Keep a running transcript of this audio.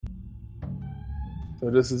So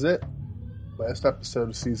this is it. Last episode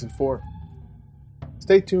of Season 4.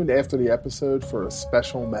 Stay tuned after the episode for a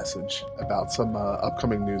special message about some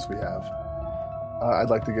upcoming news we have. I'd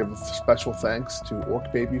like to give a special thanks to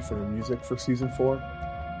Orc Baby for the music for Season 4.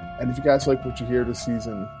 And if you guys like what you hear this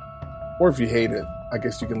season, or if you hate it, I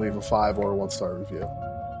guess you can leave a 5 or a 1-star review.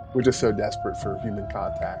 We're just so desperate for human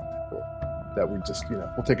contact that we just,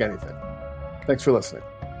 we'll take anything. Thanks for listening.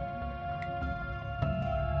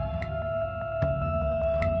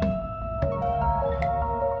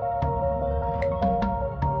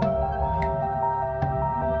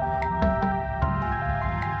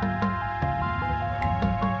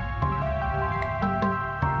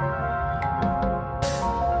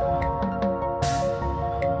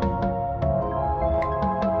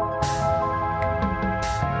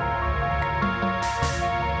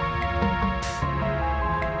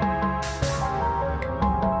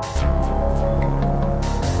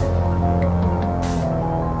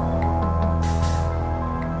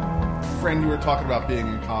 You were talking about being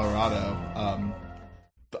in Colorado.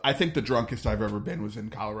 I think the drunkest I've ever been was in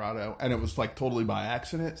Colorado, and it was like totally by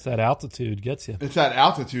accident. It's that altitude gets you. It's that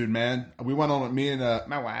altitude, man. We went on with me and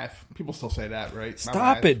my wife. People still say that, right?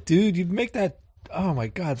 Stop it, dude. You make that. Oh my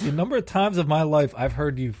God. The number of times of my life I've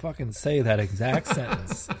heard you fucking say that exact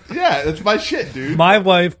sentence. Yeah, it's my shit, dude. My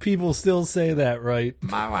wife, people still say that, right?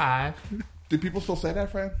 My wife. Do people still say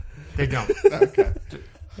that, friend? They don't. Okay.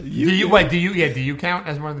 Do you count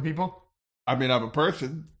as one of the people? I mean, I'm a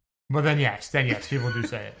person. Well, then yes, people do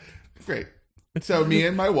say it. Great. So me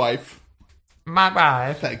and my wife. My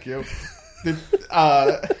wife. Thank you.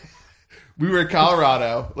 We were in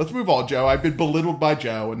Colorado. Let's move on, Joe. I've been belittled by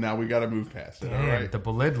Joe, and now we got to move past it. Damn, all right? the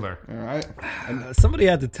belittler. All right. And somebody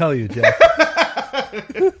had to tell you, Jeff.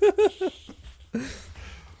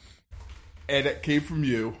 And it came from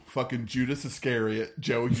you, fucking Judas Iscariot,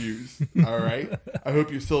 Joe Hughes. All right? I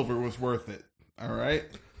hope your silver was worth it. All right?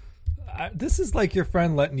 This is like your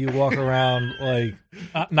friend letting you walk around, like,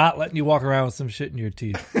 not letting you walk around with some shit in your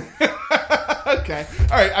teeth. Okay.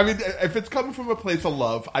 All right. I mean, if it's coming from a place of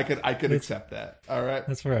love, I could accept that. All right?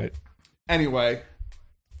 That's right. Anyway,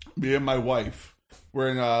 me and my wife were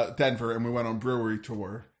in Denver, and we went on brewery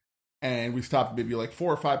tour. And we stopped maybe like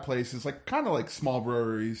 4 or 5 places, like kind of like small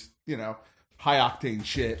breweries, high octane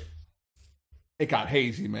shit. It got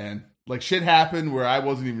hazy, man. Like shit happened where I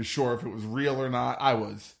wasn't even sure if it was real or not. I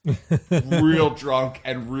was real drunk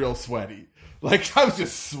and real sweaty. Like I was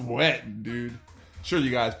just sweating, dude. Sure, you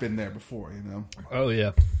guys been there before, Oh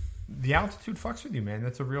yeah. The altitude fucks with you, man.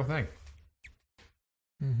 That's a real thing.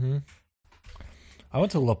 Mm-hmm. I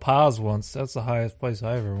went to La Paz once. That's the highest place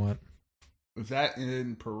I ever went. Was that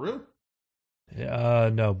in Peru?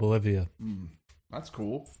 No, Bolivia. That's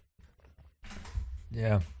cool.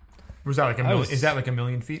 Yeah. Was that like a million? Is that like 1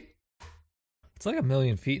 million feet? It's like 1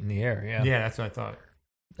 million feet in the air. Yeah. Yeah, that's what I thought.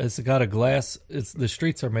 It's got a glass. The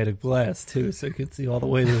streets are made of glass too, so you can see all the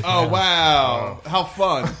way to the Oh ground. wow! How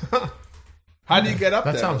fun! How do you get up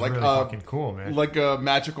that there? Sounds like really fucking cool, man. Like a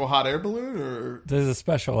magical hot air balloon, or there's a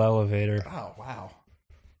special elevator. Oh wow!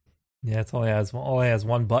 Yeah, it only has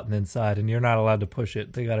one button inside, and you're not allowed to push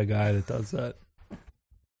it. They got a guy that does that.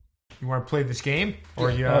 You want to play this game, or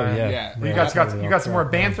you? Yeah. You got some more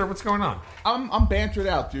banter. What's going on? I'm bantered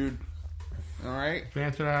out, dude. All right,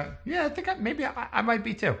 bantered out. Yeah, I think I might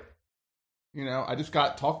be too. I just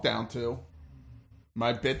got talked down to.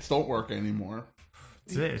 My bits don't work anymore.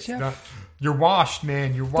 You're washed,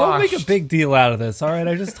 man. You're washed. Don't make a big deal out of this, all right?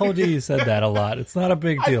 I just told you said that a lot. It's not a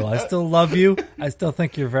big deal. I still love you. I still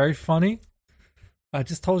think you're very funny. I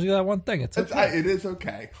just told you that one thing. It's okay. It is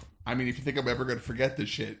okay. I mean, if you think I'm ever going to forget this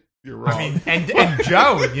shit, you're wrong. I mean, and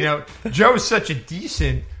Joe, Joe is such a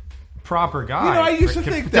decent, proper guy. I used to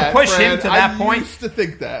think that. To push him to that point. I used to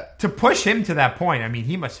think that. To push him to that point, I mean,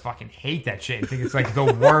 he must fucking hate that shit and think it's like the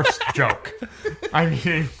worst joke. I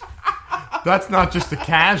mean, that's not just a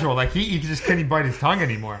casual. Like, he just couldn't bite his tongue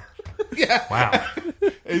anymore. Yeah. Wow.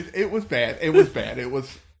 It was bad. It was bad. It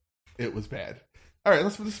was bad. All right,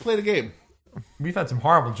 let's play the game. We've had some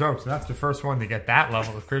horrible jokes, and that's the first one to get that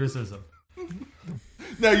level of criticism.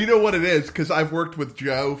 No, you know what it is? Because I've worked with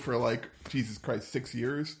Joe for like, Jesus Christ, 6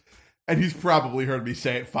 years. And he's probably heard me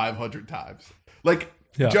say it 500 times. Like,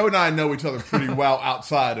 yeah. Joe and I know each other pretty well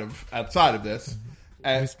outside of this.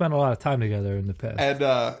 And, we spent a lot of time together in the past. And,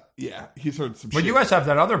 yeah, he's heard some shit. But you guys have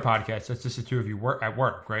that other podcast. That's just the two of you at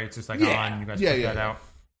work, right? It's just like on. You guys put that out.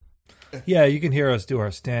 Yeah, you can hear us do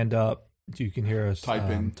our stand-up. You can hear us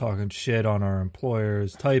typing, talking shit on our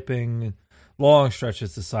employers, typing. Long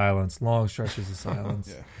stretches of silence.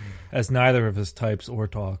 Yeah. As neither of us types or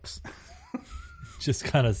talks. Just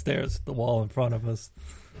kind of stares at the wall in front of us.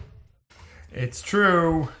 It's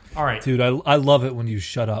true. All right. Dude, I love it when you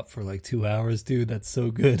shut up for like 2 hours, dude. That's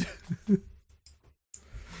so good.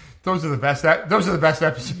 Those are the best. Those are the best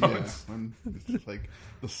episodes. Yeah, and it's just like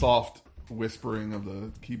the soft whispering of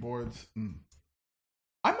the keyboards.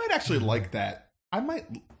 I might actually like that.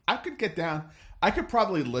 I could get down. I could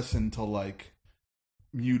probably listen to like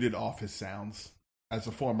muted office sounds as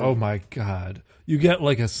a form of. Oh my god! You get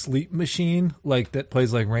like a sleep machine like that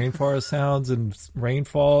plays like rainforest sounds and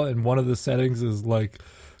rainfall, and one of the settings is like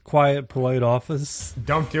quiet, polite office.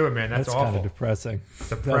 Don't do it, man. That's awful. Kind of depressing.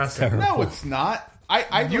 Depressing. That's terrible. No, it's not.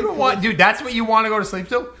 You don't want, dude. That's what you want to go to sleep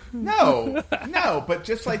to? No, but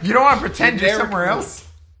just like you don't want to pretend you're somewhere else.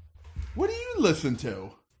 What do you listen to?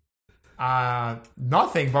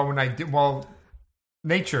 Nothing. But when I do,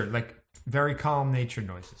 nature, like very calm nature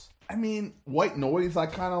noises. I mean, white noise. I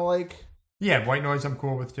kind of like. Yeah, white noise. I'm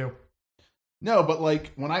cool with too. No, but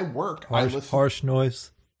like when I work, I listen harsh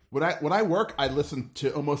noise. When I work, I listen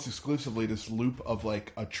to almost exclusively this loop of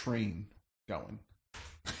like a train going.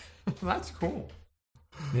 That's cool.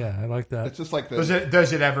 Yeah, I like that. It's just like does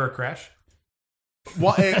it ever crash?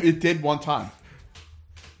 Well, it did one time.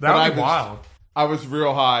 That would be wild. I was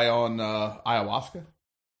real high on ayahuasca,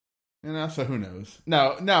 so who knows?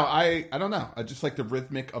 No, I don't know. I just like the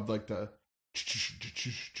rhythmic of like the.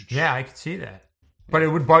 Yeah, I could see that, but it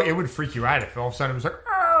would freak you out if all of a sudden it was like.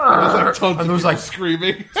 And there was like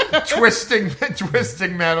screaming,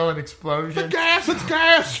 twisting metal and explosion. It's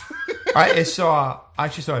gas. I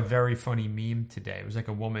actually saw a very funny meme today. It was like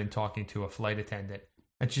a woman talking to a flight attendant,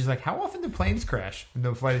 and she's like, "How often do planes crash?" And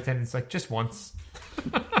the flight attendant's like, "Just once."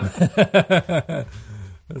 That's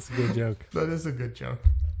a good joke. That is a good joke.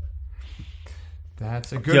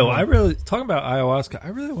 That's a good. Yo, one. Talking about ayahuasca. I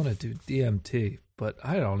really want to do DMT, but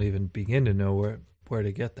I don't even begin to know where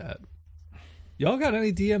to get that. Y'all got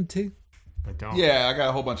any DMT? I don't. Yeah, I got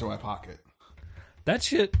a whole bunch in my pocket. That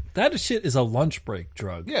shit is a lunch break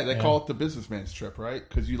drug. Yeah, they call it the businessman's trip, right?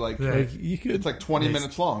 Because you it's like 20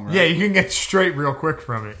 minutes long, right? Yeah, you can get straight real quick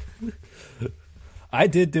from it. I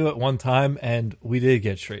did do it one time, and we did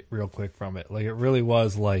get straight real quick from it. Like, it really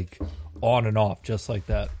was like on and off, just like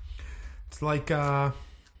that. It's like, what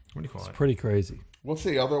do you call it? It's pretty crazy. What's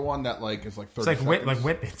the other one that like is like 30 It's seconds? like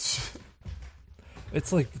Whippets.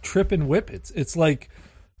 It's like tripping whippets. It's like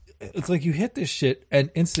you hit this shit and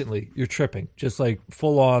instantly you're tripping, just like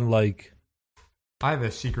full on. Like, I have a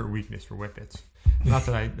secret weakness for Whippets. Not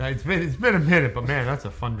that it's been a minute, but man, that's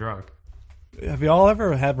a fun drug. Have y'all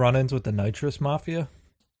ever had run-ins with the Nitrous Mafia?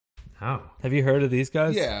 No. Have you heard of these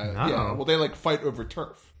guys? Yeah, No. yeah. Well, they like fight over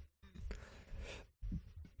turf.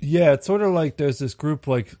 Yeah, it's sort of like there's this group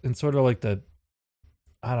like in sort of like the,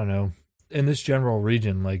 I don't know, in this general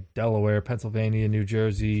region, like Delaware, Pennsylvania, New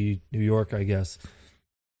Jersey, New York, I guess.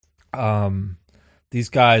 These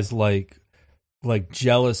guys like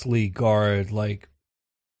jealously guard like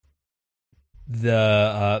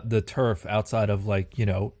the turf outside of like, you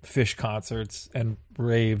know, fish concerts and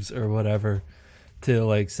raves or whatever to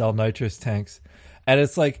like sell nitrous tanks. And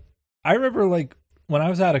it's like, I remember like when I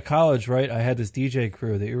was out of college, right, I had this DJ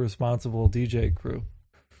crew, the Irresponsible DJ crew.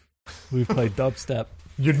 We played dubstep.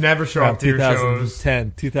 You'd never show up to your shows.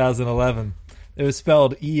 2010, 2011. It was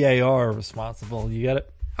spelled EAR, responsible. You get it?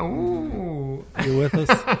 Ooh. You with us?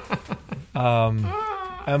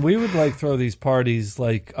 And we would like throw these parties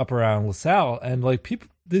like up around LaSalle, and like people,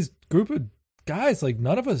 this group of guys, like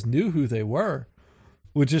none of us knew who they were,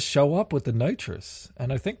 would just show up with the nitrous,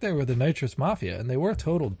 and I think they were the Nitrous Mafia, and they were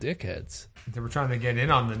total dickheads. They were trying to get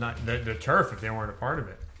in on the turf if they weren't a part of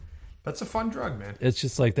it. That's a fun drug, man. It's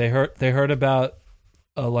just like they heard about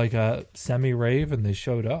like a semi rave, and they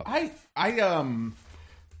showed up. I don't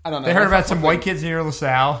know. They heard about some white kids near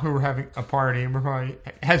LaSalle who were having a party and probably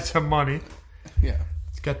had some money. Yeah.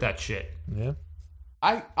 Let's get that shit. Yeah.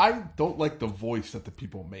 I don't like the voice that the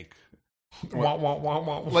people make. Wah, wah, wah,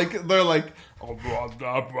 wah. Like they're like Coca-Cola.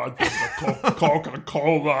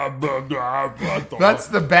 That's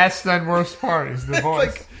the best and worst part is the voice.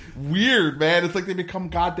 It's like weird, man. It's like they become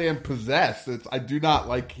goddamn possessed. I do not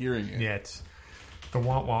like hearing it. Yeah, it's the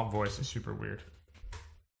wah wah voice is super weird.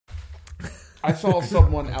 I saw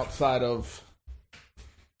someone outside of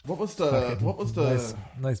what was the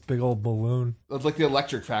nice big old balloon. It was like the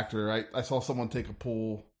Electric Factory, right? I saw someone take a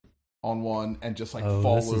pull on one and just like this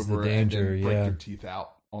fall is the over danger, and then break yeah. their teeth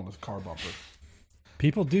out on the car bumper.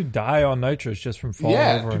 People do die on nitrous just from falling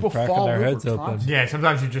over and people cracking fall their over heads open. constantly. Yeah,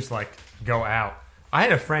 sometimes you just like go out. I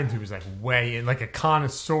had a friend who was like like a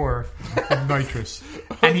connoisseur of nitrous,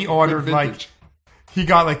 and he ordered like he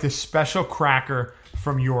got like this special cracker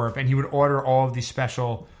from Europe, and he would order all of these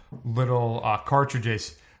special little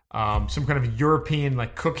cartridges some kind of European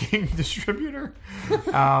like cooking distributor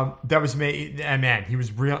that was made. And man, he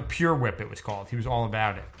was real Pure Whip. It was called. He was all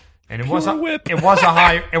about it, and it was a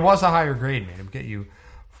higher grade, man. It would get you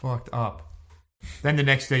fucked up. Then the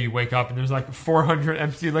next day you wake up and there's like 400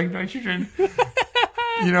 empty like nitrogen,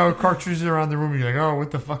 cartridges around the room. And you're like, oh, what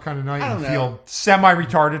the fuck kind of night? I don't You know. feel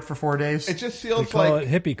semi-retarded for 4 days. It just They feels call like it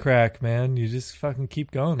hippie crack, man. You just fucking keep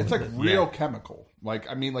going. it's with like it. real chemical. Like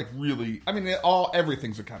really. I mean,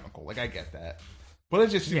 everything's a chemical. Like I get that, but it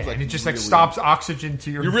just seems like and it just really, like stops oxygen to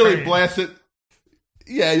your. You really brain. blasted.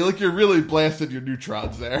 Yeah, you're really blasted your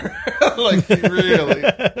neutrons there. Like you really.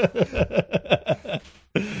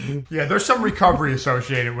 Yeah, there's some recovery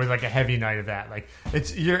associated with like a heavy night of that. Like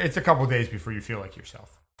it's a couple days before you feel like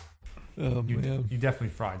yourself. Oh, man. You definitely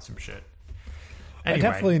fried some shit. I Anyway,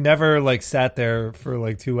 definitely never like sat there for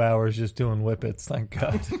like 2 hours just doing whippets. Thank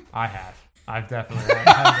God. I have. I've definitely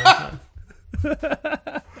had those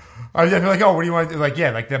times. I was definitely like, oh, what do you want to do? Like,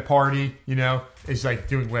 yeah, like the party, is like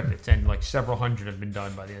doing whippets, and like several hundred have been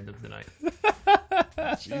done by the end of the night.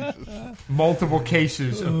 Jesus. Multiple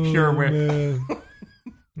cases of pure whip. Man.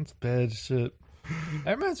 That's bad shit.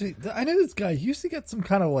 That reminds me, I know this guy used to get some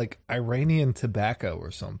kind of like Iranian tobacco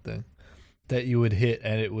or something that you would hit,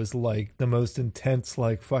 and it was like the most intense,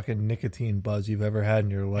 like fucking nicotine buzz you've ever had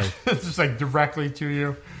in your life. It's just like directly to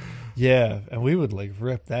you. Yeah, and we would like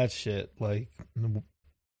rip that shit, like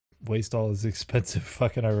waste all his expensive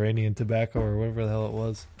fucking Iranian tobacco or whatever the hell it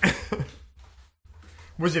was.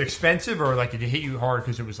 Was it expensive, or like did it hit you hard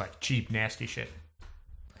because it was like cheap, nasty shit?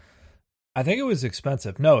 I think it was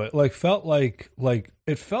expensive. No, it like felt like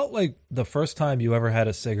it felt like the first time you ever had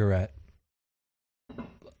a cigarette.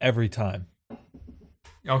 Every time.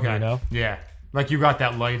 Okay. Yeah. Like you got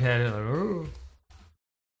that lightheaded, like, ooh.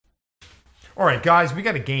 All right, guys, we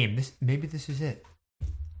got a game. Maybe this is it.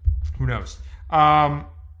 Who knows?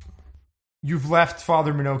 You've left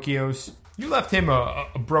Father Minocchio's. You left him a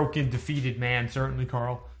broken, defeated man, certainly,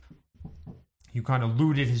 Carl. You kind of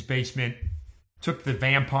looted his basement, took the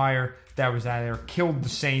vampire that was out there, killed the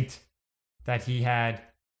saint that he had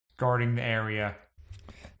guarding the area.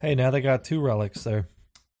 Hey, now they got 2 relics there.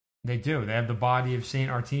 They do. They have the body of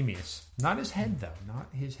Saint Artemius. Not his head, though. Not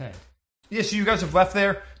his head. Yeah, so you guys have left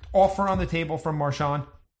there. Offer on the table from Marchand.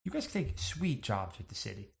 You guys can take sweet jobs with the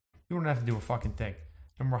city. You don't have to do a fucking thing.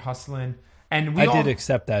 And we're hustling. And I did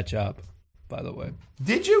accept that job, by the way.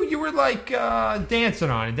 Did you? You were like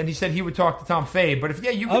dancing on it. Then he said he would talk to Tom Fay. But if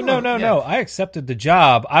you. Oh, no. I accepted the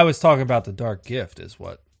job. I was talking about the dark gift is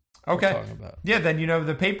what okay. I'm talking about. Yeah, then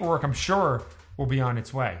the paperwork, I'm sure, will be on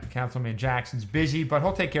its way. Councilman Jackson's busy, but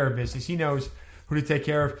he'll take care of business. He knows who to take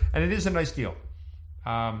care of. And it is a nice deal.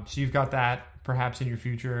 So you've got that perhaps in your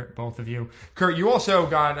future, both of you. Kurt, you also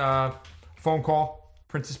got a phone call,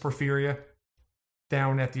 Princess Porphyria,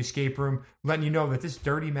 down at the escape room, letting you know that this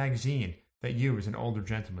dirty magazine that you, as an older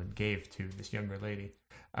gentleman, gave to this younger lady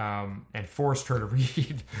and forced her to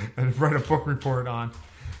read and write a book report on.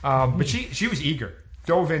 But she was eager,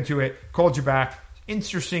 dove into it, called you back.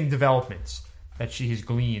 Interesting developments that she has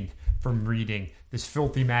gleaned from reading this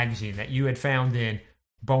filthy magazine that you had found in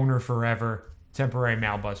Boner Forever, Temporary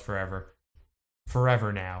Malbuzz Forever.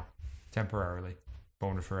 Forever now, temporarily,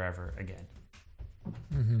 Boner Forever again.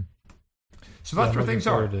 Mm-hmm. So that's where I'm things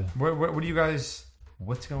looking are. forward What do you guys?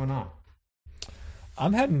 What's going on?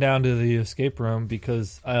 I'm heading down to the escape room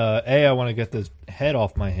because A, I want to get this head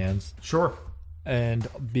off my hands, Sure. and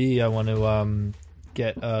B, I want to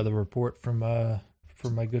get the report from my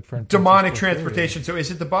good friend Demonic Princess Porphyria. transportation. So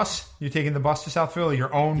is it the bus? You're taking the bus to South Philly?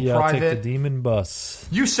 Your own Yeah, I'll private? take the demon bus.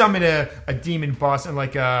 You summon a demon bus, and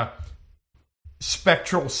like a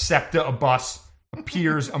spectral septa, a bus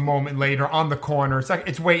appears a moment later on the corner. It's like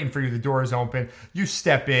it's waiting for you. The door is open. You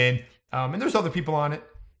step in, and there's other people on it.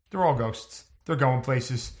 They're all ghosts. They're going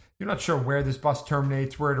places. You're not sure where this bus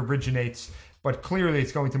terminates, where it originates, but clearly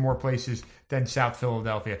it's going to more places than South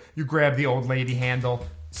Philadelphia. You grab the old lady handle,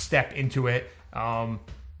 step into it.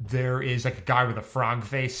 There is like a guy with a frog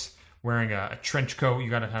face wearing a trench coat you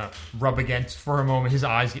got to kind of rub against for a moment. His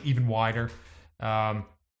eyes get even wider.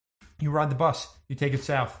 You ride the bus. You take it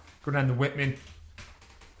south. Go down to Whitman.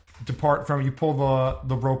 Depart from it. You pull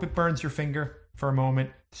the rope. It burns your finger for a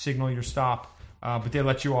moment. Signal your stop. But they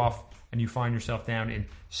let you off, and you find yourself down in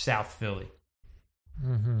South Philly.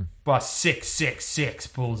 Mm-hmm. Bus 666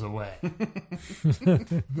 pulls away.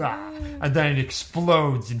 And then it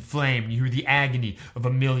explodes in flame. You hear the agony of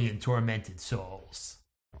 1,000,000 tormented souls.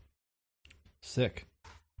 Sick.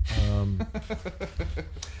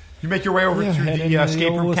 You make your way over Yeah, to head the into the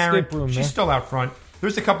escape room, old Karen. escape room, She's man. still out front.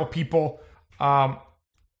 There's a couple people.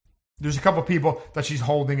 There's a couple people that she's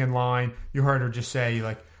holding in line. You heard her just say,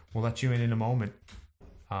 like, we'll let you in a moment.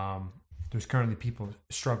 There's currently people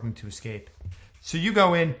struggling to escape. So you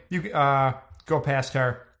go in, you go past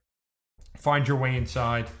her, find your way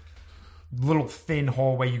inside. Little thin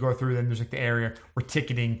hallway you go through, then there's like the area where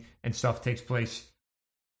ticketing and stuff takes place.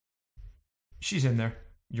 She's in there,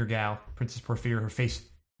 your gal, Princess Porphyria. Her face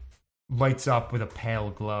lights up with a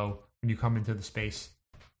pale glow when you come into the space.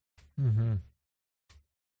 Mm-hmm.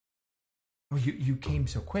 Oh, you came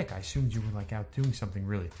so quick. I assumed you were like out doing something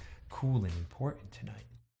really cool and important tonight.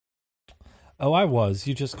 Oh, I was.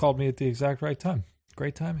 You just called me at the exact right time.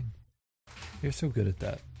 Great timing. You're so good at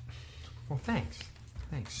that. Well, thanks.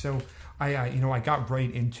 So I got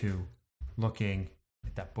right into looking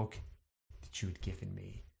at that book that you had given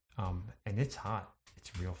me, and it's hot.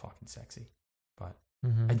 It's real fucking sexy. But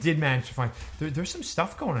I did manage to find there's some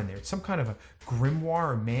stuff going on there. It's some kind of a grimoire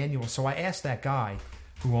or manual. So I asked that guy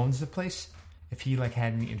who owns the place if he like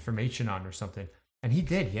had any information on it or something, and he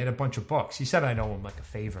did. He had a bunch of books. He said I'd owe him like a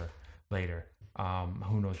favor later.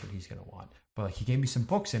 Who knows what he's gonna want? But like he gave me some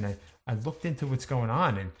books, and I looked into what's going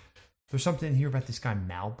on, and there's something in here about this guy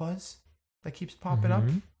Malbuzz that keeps popping up.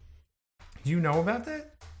 Do you know about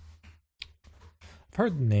that? I've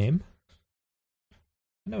heard the name.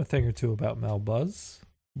 I know a thing or two about Malbuzz.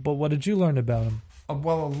 But what did you learn about him?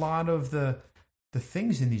 Well, a lot of the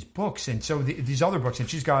things in these books, and so these other books, and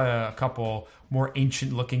she's got a couple more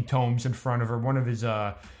ancient-looking tomes in front of her. One of his,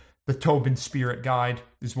 the Tobin Spirit Guide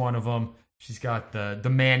is one of them. She's got the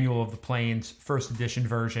Manual of the Plains, first edition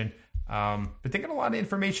version. But they got a lot of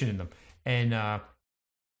information in them. And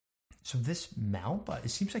so this Malbuzz, it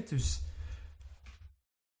seems like there's...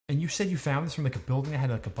 And you said you found this from like a building that had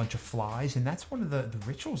like a bunch of flies, and that's one of the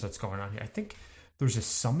rituals that's going on here. I think there's a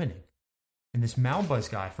summoning. And this Malbuzz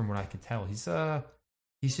guy, from what I can tell, he's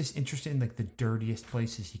just interested in like the dirtiest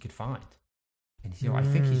places he could find. And I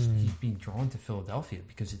think he's being drawn to Philadelphia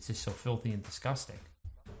because it's just so filthy and disgusting.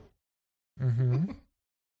 And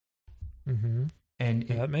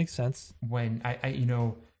that makes sense. When I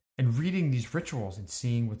and reading these rituals and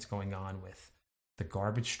seeing what's going on with the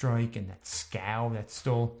garbage strike and that scow that's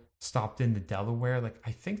still stopped in the Delaware, like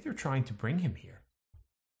I think they're trying to bring him here.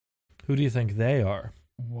 Who do you think they are?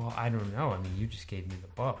 Well, I don't know. I mean, you just gave me the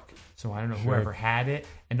book, so I don't know Sure. whoever had it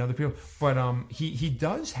and other people. But he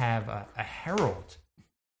does have a herald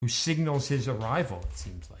who signals his arrival. It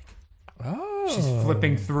seems like. Oh, She's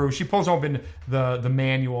flipping through. She pulls open the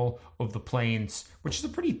Manual of the Plains, which is a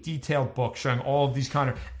pretty detailed book showing all of these kind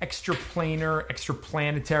of extraplanar,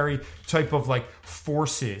 extraplanetary type of like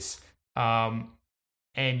forces. And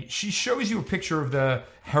she shows you a picture of the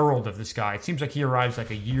herald of this guy. It seems like he arrives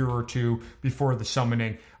like a year or two before the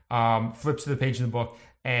summoning. Flips to the page in the book,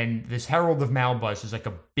 and this herald of Malbuzz is like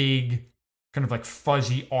a big, kind of like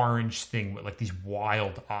fuzzy orange thing with like these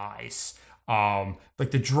wild eyes.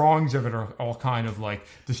 Like the drawings of it are all kind of like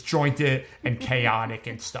disjointed and chaotic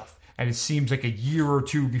and stuff. And it seems like a year or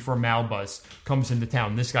two before Malbuzz comes into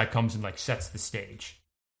town, this guy comes and like sets the stage.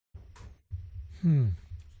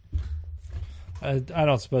 I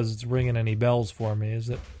don't suppose it's ringing any bells for me, is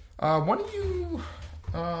it? Why don't you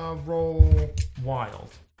roll wild?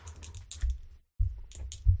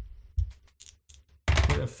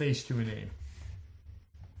 Put a face to a name.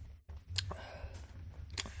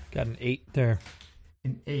 Got an 8 there.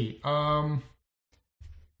 An 8.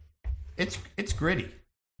 It's gritty.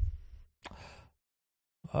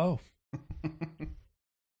 Oh.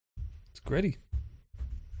 It's gritty.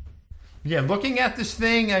 Yeah, looking at this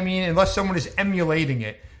thing, I mean, unless someone is emulating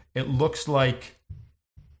it, it looks like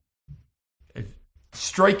a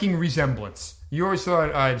striking resemblance. You always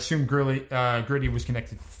thought, I'd assume Gritty was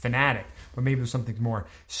connected to Fanatic, but maybe there's something more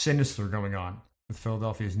sinister going on with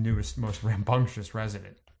Philadelphia's newest, most rambunctious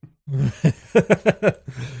resident.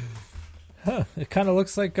 It kind of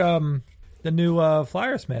looks like the new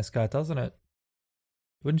Flyers mascot, doesn't it?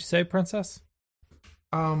 Wouldn't you say, Princess?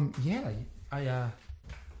 Yeah, I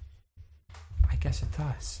guess it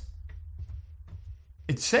does.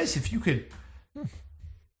 It says if you could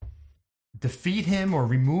defeat him or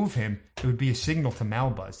remove him, it would be a signal to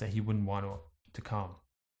Malbuzz that he wouldn't want to come.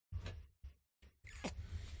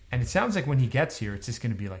 And it sounds like when he gets here, it's just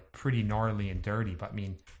going to be like pretty gnarly and dirty. But I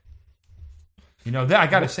mean, I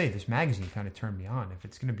got to say, this magazine kind of turned me on. If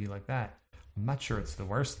it's going to be like that, I'm not sure it's the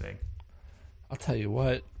worst thing. I'll tell you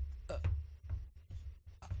what.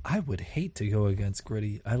 I would hate to go against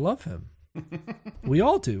Gritty. I love him. We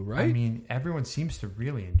all do, right? I mean, everyone seems to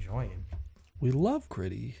really enjoy him. We love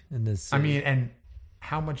Gritty in this city. I mean, and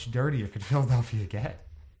how much dirtier could Philadelphia get?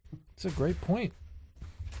 It's a great point.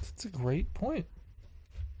 It's a great point.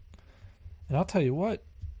 And I'll tell you what.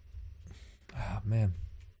 Oh, man.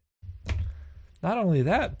 Not only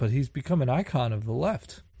that, but he's become an icon of the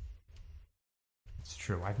left. It's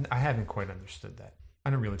true. I haven't quite understood that. I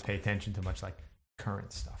don't really pay attention to much like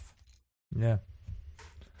current stuff. Yeah.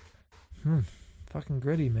 Fucking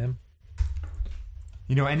gritty, man.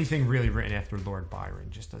 You know, anything really written after Lord Byron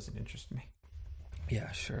just doesn't interest me.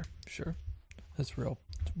 Yeah, sure. That's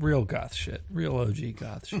real goth shit. Real OG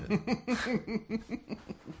goth shit.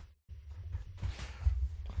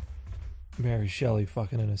 Mary Shelley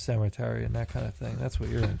fucking in a cemetery and that kind of thing. That's what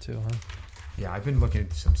you're into, huh? Yeah, I've been looking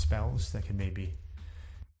into some spells that can maybe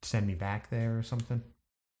send me back there or something.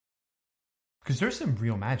 Because there's some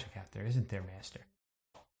real magic out there, isn't there, Master?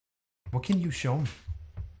 What can you show me?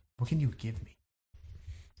 What can you give me?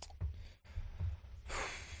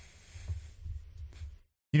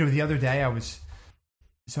 You know, the other day I was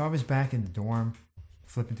back in the dorm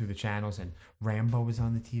flipping through the channels and Rambo was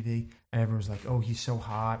on the TV and everyone was like, oh, he's so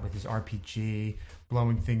hot with his RPG,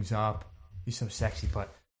 blowing things up. He's so sexy.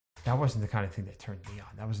 But that wasn't the kind of thing that turned me on.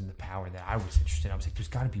 That wasn't the power that I was interested in. I was like, there's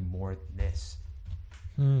got to be more than this.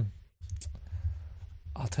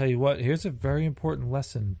 I'll tell you what, here's a very important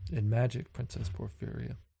lesson in magic, Princess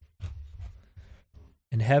Porphyria.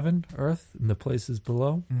 In heaven, earth, and the places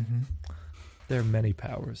below, there are many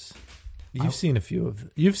powers. You've seen a few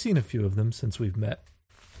of them since we've met,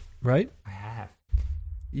 right? I have.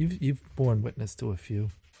 You've borne witness to a few.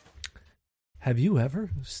 Have you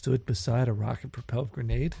ever stood beside a rocket-propelled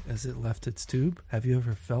grenade as it left its tube? Have you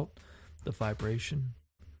ever felt the vibration?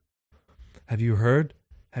 Have you heard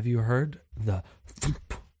the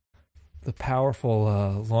thump, the powerful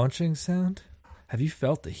launching sound? Have you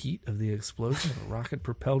felt the heat of the explosion of a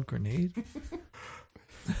rocket-propelled grenade?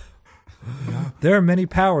 There are many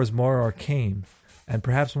powers more arcane and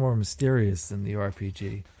perhaps more mysterious than the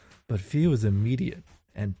RPG, but few as immediate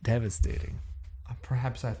and devastating.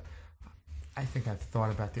 Perhaps I think I've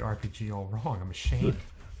thought about the RPG all wrong. I'm ashamed.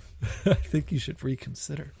 I think you should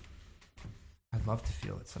reconsider. I'd love to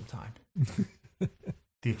feel it sometime.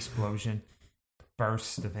 The explosion, the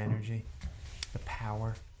burst of energy, the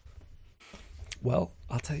power. Well,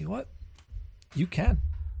 I'll tell you what. You can.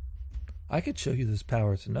 I could show you this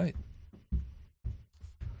power tonight.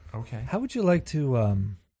 Okay. How would you like to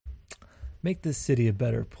make this city a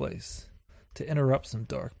better place? To interrupt some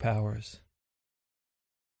dark powers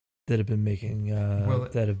that have been making Will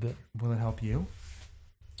it help you?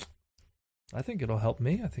 I think it'll help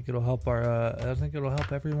me. I think it'll help I think it'll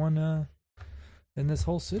help everyone in this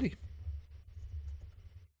whole city.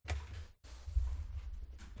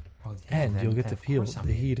 Well, yeah, and you'll get to feel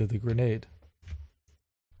the heat of the grenade.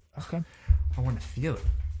 Okay. I want to feel it.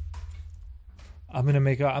 I'm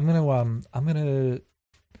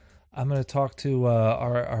gonna talk to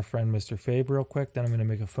our friend Mr. Fabe real quick. Then I'm gonna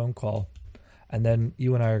make a phone call, and then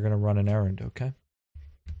you and I are gonna run an errand. Okay.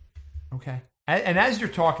 Okay. And as you're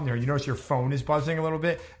talking there, you notice your phone is buzzing a little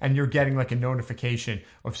bit, and you're getting like a notification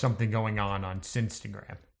of something going on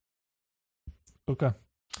Instagram. Okay.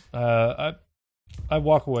 I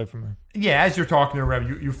walk away from her. Yeah, as you're talking to her,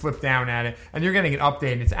 you flip down at it, and you're getting an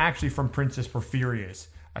update, and it's actually from Princess Porphyria's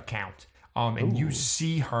account. And you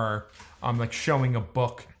see her like showing a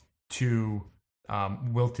book to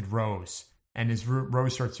Wilted Rose, and as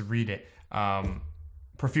Rose starts to read it,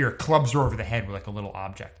 Porphyria clubs her over the head with like a little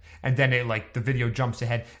object, and then the video jumps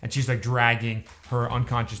ahead, and she's like dragging her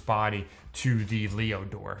unconscious body to the Leo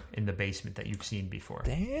door in the basement that you've seen before.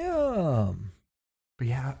 Damn. But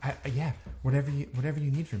yeah, whatever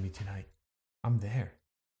you need from me tonight, I'm there.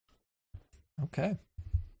 Okay.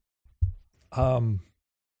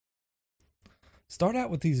 Start out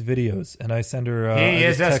with these videos, and I send her. He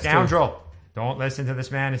is a scoundrel. Don't listen to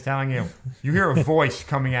this man is telling you. You hear a voice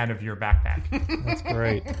coming out of your backpack. That's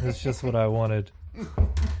great. That's just what I wanted.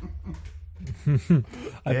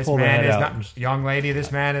 This man is not, young lady.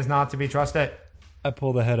 This man is not to be trusted. I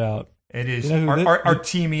pull the head out. It is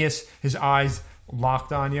Artemius. His eyes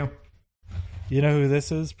locked on you. You know who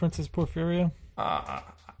this is, Princess Porphyria? I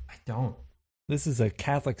don't. This is a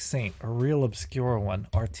Catholic saint, a real obscure one,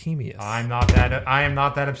 Artemius. I am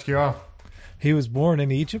not that obscure. He was born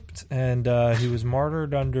in Egypt, and he was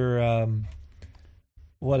martyred under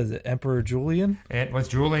what is it, Emperor Julian? It was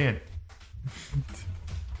Julian,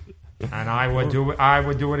 and I would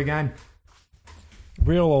do it again.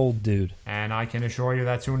 Real old dude. And I can assure you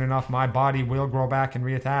that soon enough, my body will grow back and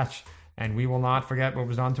reattach, and we will not forget what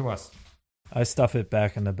was done to us. I stuff it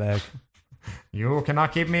back in the bag. You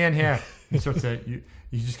cannot keep me in here. He starts to, you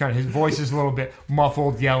just kind of, his voice is a little bit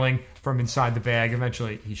muffled, yelling from inside the bag.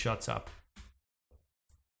 Eventually, he shuts up.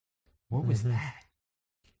 What was that?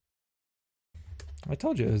 I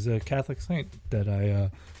told you, it was a Catholic saint that I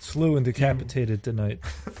slew and decapitated tonight.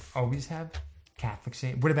 Always have Catholic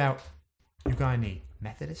saint? What about, you got any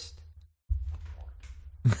Methodist?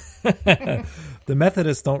 The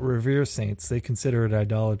Methodists don't revere saints. They consider it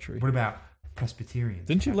idolatry. What about Presbyterians?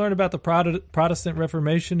 Didn't you learn about the Protestant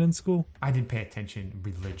Reformation in school? I didn't pay attention in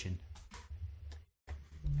religion.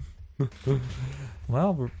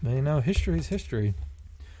 Well, history is history.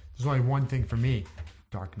 There's only one thing for me,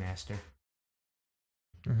 Dark Master.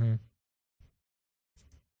 Mm-hmm.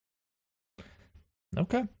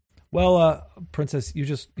 Okay. Well, Princess, you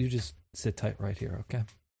just sit tight right here, okay?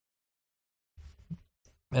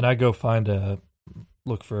 And I go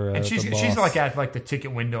look for. And she's the boss. like at like the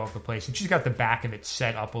ticket window of the place, and she's got the back of it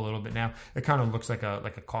set up a little bit now. It kind of looks like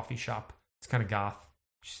a coffee shop. It's kind of goth.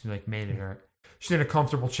 She's like made it her. She's in a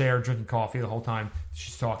comfortable chair drinking coffee the whole time.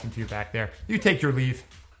 She's talking to you back there. You take your leave.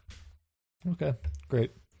 Okay,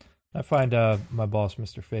 great. I find my boss,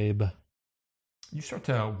 Mr. Fabe. You start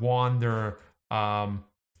to wander a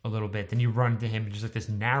little bit. Then you run into him in just like this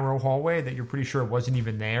narrow hallway that you're pretty sure wasn't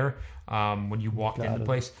even there when you walked into the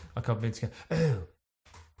place a couple minutes ago. Oh,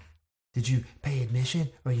 did you pay admission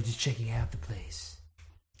or are you just checking out the place?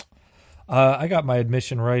 I got my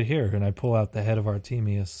admission right here, and I pull out the head of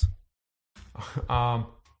Artemius. Oh,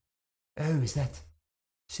 is that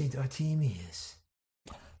Saint Artemius?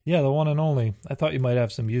 Yeah, the one and only. I thought you might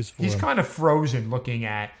have some use for He's him. kind of frozen looking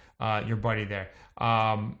at your buddy there.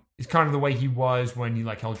 He's kind of the way he was when you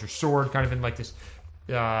like held your sword, kind of in like this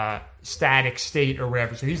static state or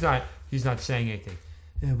whatever. So he's not saying anything.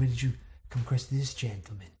 Where did you come across this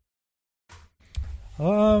gentleman?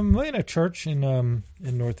 In a church in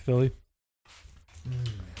North Philly.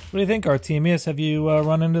 What do you think, Artemius? Have you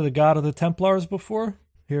run into the God of the Templars before?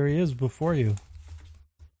 Here he is before you.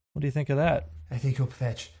 What do you think of that? I think he'll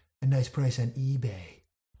fetch a nice price on eBay.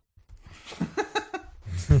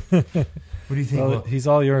 What do you think? Well, he's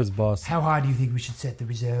all yours, boss. How high do you think we should set the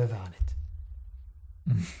reserve on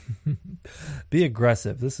it? Be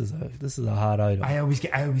aggressive. This is a hot item. I always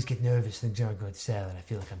get nervous. Things aren't going to sell, and I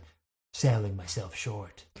feel like I'm selling myself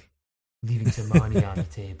short, leaving some money on the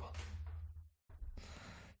table.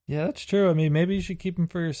 Yeah, that's true. I mean, maybe you should keep them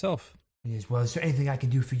for yourself. Yes. Well, is there anything I can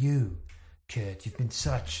do for you, Kurt? You've been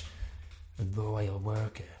such a loyal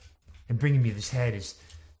worker, and bringing me this head is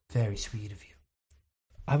very sweet of you.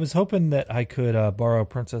 I was hoping that I could borrow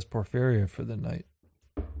Princess Porphyria for the night.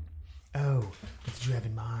 Oh, what did you have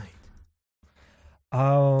in mind?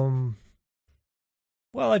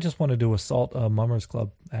 Well, I just wanted to assault Mummers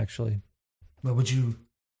Club, actually. Well, would you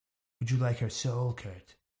like her soul,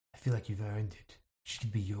 Kurt? I feel like you've earned it. She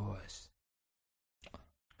could be yours.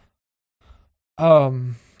 I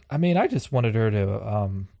mean, I just wanted her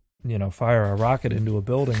to, fire a rocket into a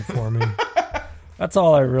building for me. That's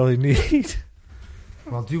all I really need.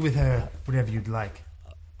 Well, do with her whatever you'd like.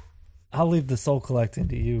 I'll leave the soul collecting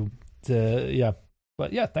to you.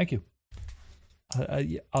 But yeah, thank you.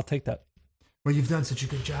 I'll take that. Well, you've done such a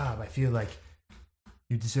good job. I feel like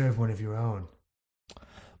you deserve one of your own.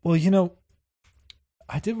 Well,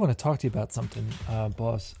 I did want to talk to you about something,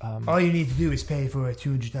 boss. All you need to do is pay for a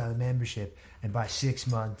 $200 membership and buy 6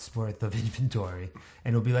 months worth of inventory,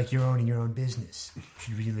 and it'll be like you're owning your own business. You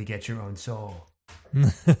should really get your own soul.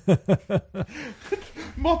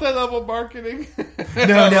 Multi-level marketing.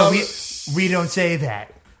 No, we don't say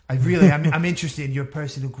that. I'm interested in your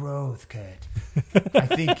personal growth, Kurt. I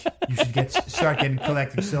think you should start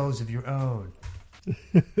collecting souls of your own.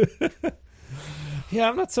 Yeah,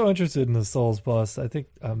 I'm not so interested in the souls, boss. I think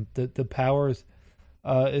the powers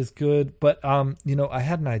is good, but I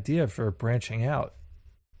had an idea for branching out.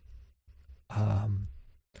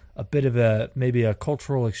 A bit of maybe a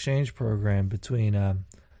cultural exchange program between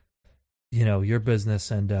your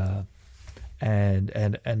business and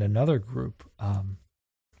another group.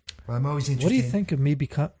 Well, I'm always interested. What do you think of me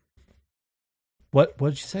become? What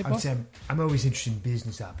did you say, boss? I'm always interested in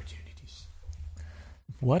business opportunities.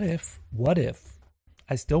 What if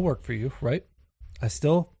I still work for you, right? I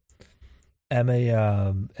still am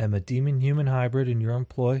a demon human hybrid in your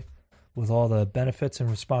employ with all the benefits and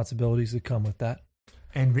responsibilities that come with that.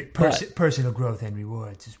 And personal growth and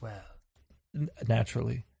rewards as well.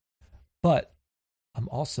 Naturally. But I'm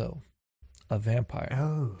also a vampire.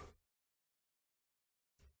 Oh.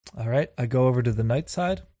 All right. I go over to the night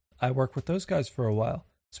side. I work with those guys for a while.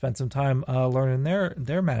 Spend some time learning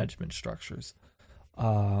their management structures.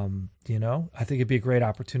 I think it'd be a great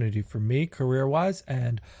opportunity for me career-wise,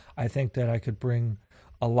 and I think that I could bring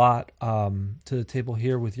a lot to the table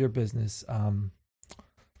here with your business,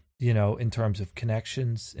 in terms of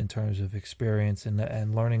connections, in terms of experience,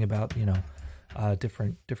 and learning about,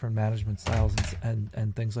 different management styles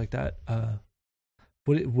and things like that.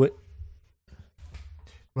 What?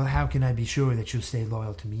 Well, how can I be sure that you'll stay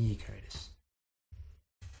loyal to me, Curtis?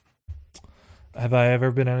 Have I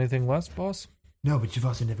ever been anything less, boss? No, but you've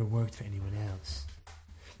also never worked for anyone else.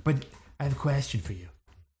 But I have a question for you.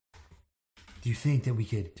 Do you think that we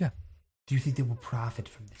could... Yeah. Do you think that we'll profit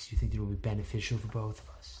from this? Do you think that it will be beneficial for both of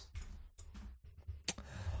us?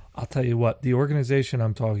 I'll tell you what, the organization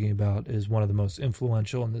I'm talking about is one of the most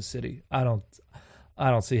influential in the city. I don't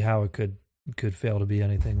see how it could fail to be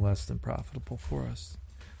anything less than profitable for us.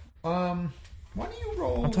 Why don't you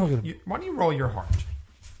roll? Why don't you roll your heart?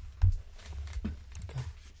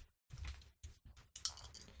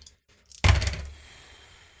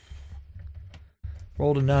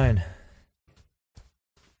 Rolled a 9.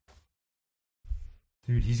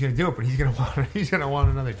 Dude, he's gonna do it, but he's gonna want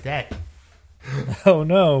another debt. Oh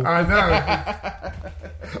no! I know.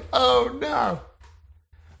 Oh no!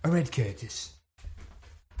 All right, Curtis.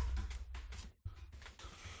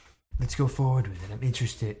 Let's go forward with it. I'm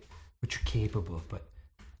interested what you're capable of, but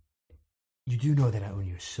you do know that I own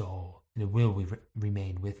your soul, and it will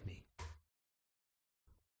remain with me.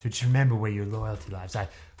 So just remember where your loyalty lies. I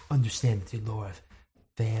understand that the lore of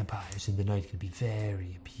vampires in the night can be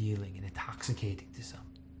very appealing and intoxicating to some.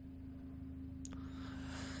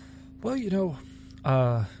 Well,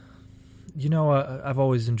 I've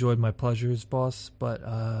always enjoyed my pleasures, boss, but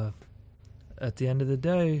at the end of the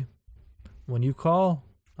day, when you call,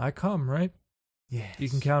 I come, right? Yes. You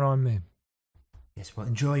can count on me. Yes, well,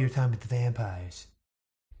 enjoy your time with the vampires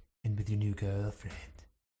and with your new girlfriend.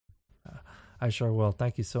 I sure will.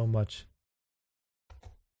 Thank you so much.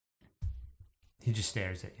 He just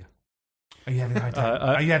stares at you. Are you having a hard time?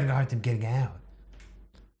 Are you having a hard time getting out?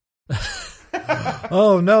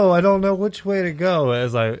 Oh no, I don't know which way to go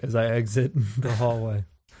as I exit the hallway.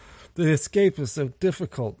 The escape is so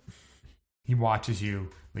difficult. He watches you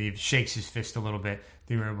leave, shakes his fist a little bit.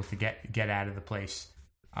 They were able to get out of the place.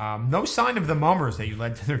 No sign of the mummers that you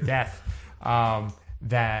led to their death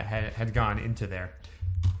that had gone into there.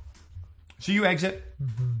 So you exit.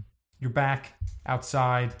 Mm-hmm. You're back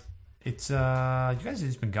outside. It's you guys have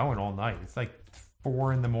just been going all night. It's like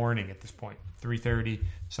 4 a.m. at this point, 3:30,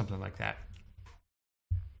 something like that.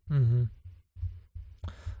 Mm-hmm.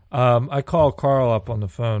 I call Carl up on the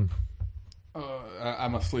phone.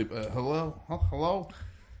 I'm asleep. Hello? Hello?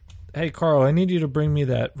 Hey, Carl, I need you to bring me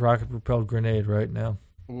that rocket-propelled grenade right now.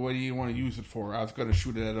 What do you want to use it for? I was going to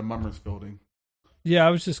shoot it at a Mummers building. Yeah, I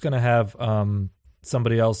was just going to have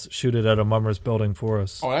somebody else shoot it at a Mummers building for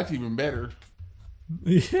us. Oh, that's even better.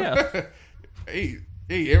 Yeah. Hey,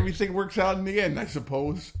 everything works out in the end, I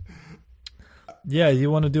suppose. Yeah, you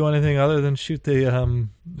want to do anything other than shoot the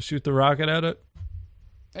rocket at it?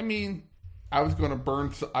 I mean, I was going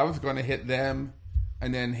to hit them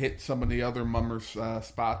and then hit some of the other Mummers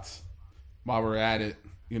spots while we're at it.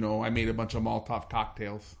 You know, I made a bunch of Molotov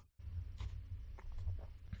cocktails.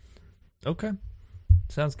 Okay.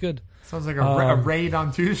 Sounds good. Sounds like a raid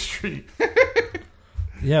on 2 Street.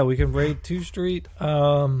 Yeah, we can raid 2 Street.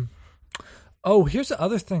 Here's the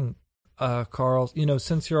other thing, Carl. You know,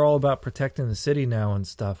 since you're all about protecting the city now and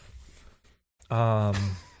stuff, I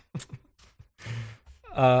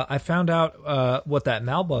found out what that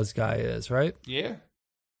Malbuzz guy is, right? Yeah.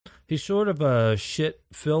 He's sort of a shit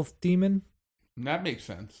filth demon. That makes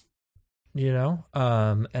sense. You know?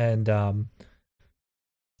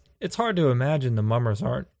 It's hard to imagine the Mummers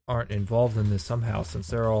aren't involved in this somehow, since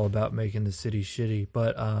they're all about making the city shitty.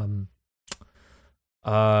 But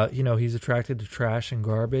he's attracted to trash and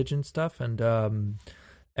garbage and stuff, and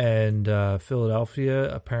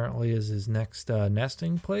Philadelphia apparently is his next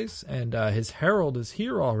nesting place, and his herald is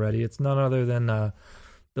here already. It's none other than the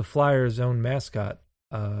Flyers' own mascot,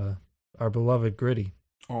 our beloved Gritty.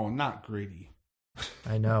 Oh, not Gritty.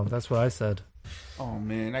 I know, that's what I said. Oh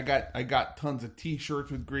man, I got tons of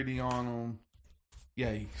T-shirts with Gritty on them.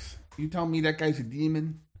 Yikes! You tell me that guy's a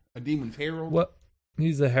demon? A demon's herald? What?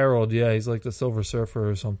 He's the herald. Yeah, he's like the Silver Surfer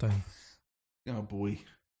or something. Oh boy,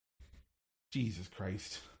 Jesus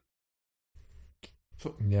Christ!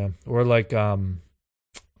 So, yeah, or like I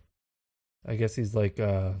guess he's like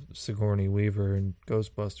Sigourney Weaver in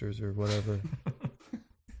Ghostbusters or whatever.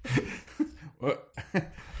 Well,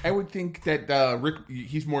 I would think that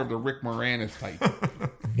he's more of the Rick Moranis type.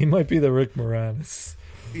 He might be the Rick Moranis.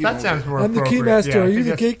 That sounds more I'm appropriate. the keymaster. Yeah, Are you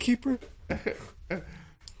the gatekeeper?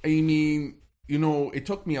 I mean, you know, it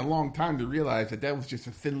took me a long time to realize that was just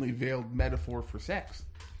a thinly veiled metaphor for sex.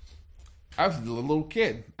 I was a little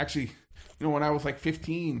kid. Actually, you know, when I was like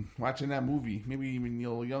 15 watching that movie, maybe even a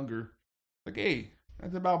little younger, like, hey,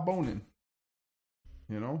 that's about boning.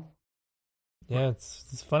 You know? Yeah,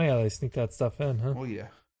 it's funny how they sneak that stuff in, huh? Oh, yeah.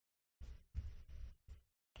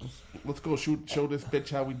 Let's go show this bitch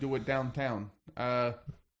how we do it downtown.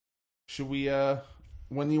 Should we?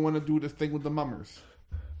 When do you want to do this thing with the mummers?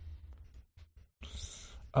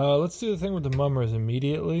 Let's do the thing with the mummers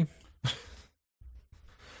immediately.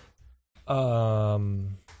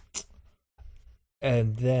 And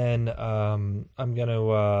then I'm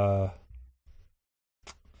gonna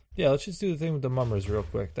let's just do the thing with the mummers real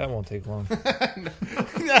quick. That won't take long.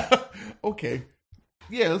 Yeah. Okay.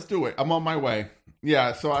 Yeah, let's do it. I'm on my way.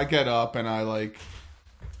 Yeah, so I get up and I like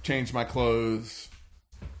change my clothes,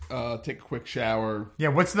 take a quick shower. Yeah,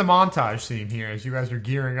 what's the montage scene here as you guys are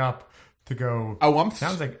gearing up to go? Oh,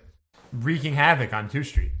 Sounds like wreaking havoc on 2nd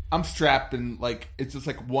Street. I'm strapped and like it's just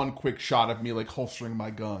like one quick shot of me like holstering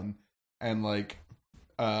my gun and like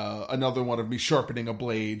another one of me sharpening a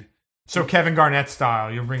blade. So Kevin Garnett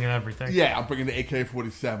style, you're bringing everything. Yeah, I'm bringing the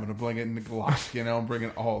AK-47. I'm bringing the Glock. I'm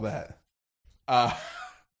bringing all that. I'm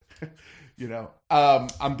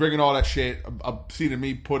bringing all that shit. A scene of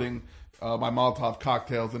me putting my Molotov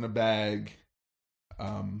cocktails in a bag,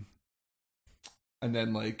 and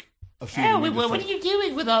then like a scene. Oh, of me what are you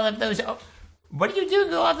doing with all of those? What are you doing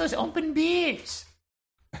with all those open beers?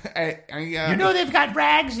 You know they've got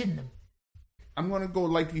rags in them. I'm gonna go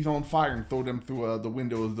light these on fire and throw them through the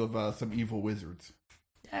windows of some evil wizards.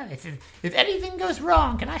 If anything goes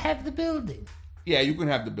wrong, can I have the building? Yeah, you can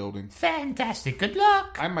have the building. Fantastic. Good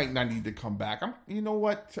luck. I might not need to come back. You know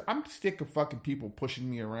what? I'm sick of fucking people pushing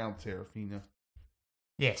me around, Serafina.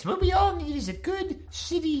 Yes, what we all need is a good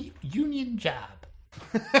city union job.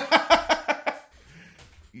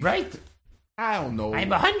 Right? I don't know. I'm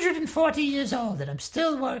 140 years old and I'm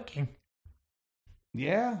still working.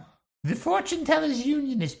 Yeah. The fortune tellers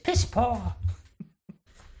union is piss poor.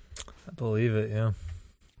 I believe it, yeah.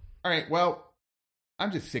 All right, well,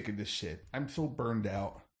 I'm just sick of this shit. I'm so burned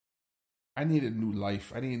out. I need a new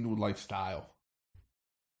life. I need a new lifestyle.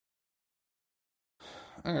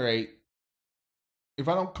 All right. If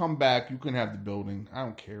I don't come back, you can have the building. I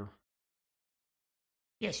don't care.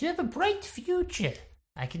 Yes, you have a bright future.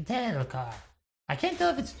 I can tell, Carl. I can't tell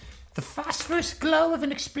if it's the phosphorus glow of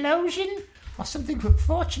an explosion or something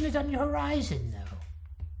fortunate on your horizon,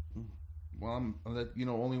 though. Well,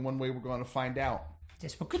 only one way we're going to find out.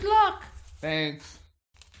 Yes, well, good luck. Thanks.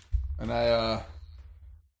 And I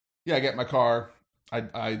get my car.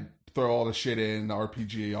 I throw all the shit in, the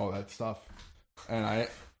RPG, all that stuff. And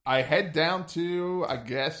I head down to, I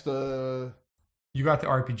guess, the... You got the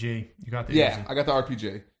RPG. You got the Yeah, I got the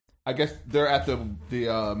RPG. I guess they're at the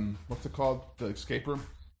what's it called? The escape room?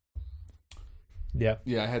 Yeah.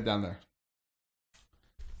 Yeah, I head down there.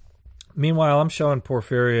 Meanwhile, I'm showing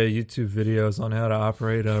Porphyria YouTube videos on how to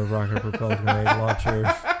operate a rocket-propelled grenade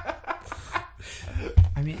launcher.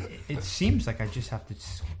 I mean, it seems like I just have to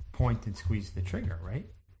point and squeeze the trigger, right?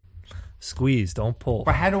 Squeeze, don't pull.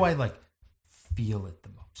 But how do I, feel it the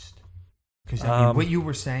most? Because, I mean, what you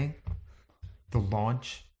were saying, the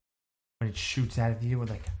launch, when it shoots out of you,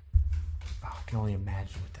 I can only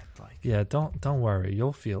imagine what that's like. Yeah, don't worry.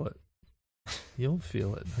 You'll feel it. You'll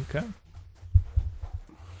feel it, okay?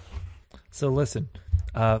 So listen,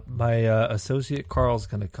 my associate Carl's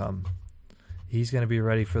going to come. He's going to be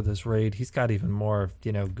ready for this raid. He's got even more,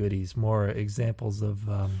 goodies, more examples of,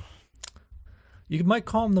 you might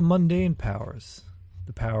call them the mundane powers,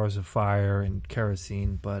 the powers of fire and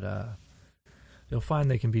kerosene, but you'll find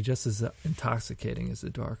they can be just as intoxicating as the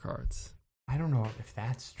dark arts. I don't know if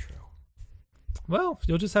that's true. Well,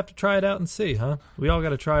 you'll just have to try it out and see, huh? We all got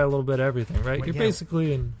to try a little bit of everything, right? Well, You're yeah.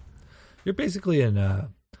 basically in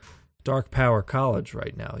Dark Power College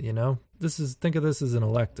right now, Think of this as an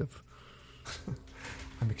elective.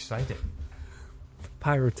 I'm excited.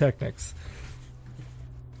 Pyrotechnics.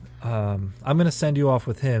 I'm going to send you off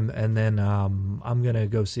with him, and then I'm going to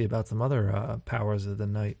go see about some other powers of the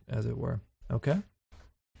night, as it were. Okay?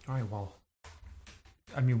 All right, well,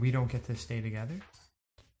 I mean, we don't get to stay together?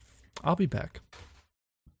 I'll be back.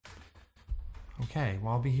 Okay,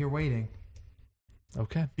 well, I'll be here waiting.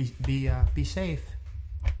 Okay. Be safe.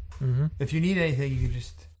 Mm-hmm. If you need anything, you can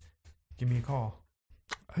just give me a call.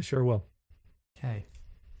 I sure will. Okay.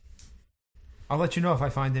 I'll let you know if I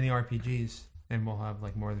find any RPGs, and we'll have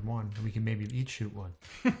more than one. We can maybe each shoot one.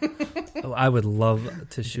 Oh, I would love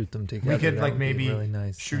to shoot them together. We could That would be maybe really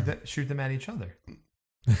nice. shoot them at each other.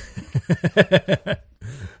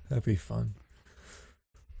 That'd be fun.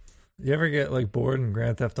 You ever get bored in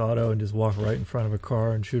Grand Theft Auto and just walk right in front of a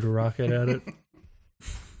car and shoot a rocket at it?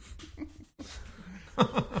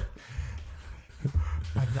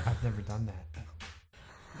 I've never done that.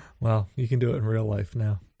 Well, you can do it in real life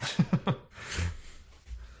now.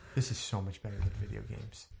 This is so much better than video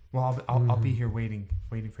games. Well, I'll be here waiting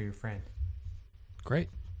for your friend. Great.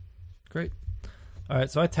 Great. All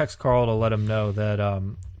right, so I text Carl to let him know that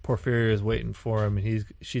Porfiria is waiting for him, and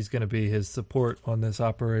she's going to be his support on this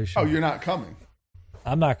operation. Oh, you're not coming?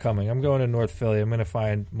 I'm not coming. I'm going to North Philly. I'm going to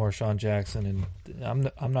find Marshawn Jackson,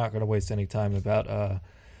 and I'm not going to waste any time about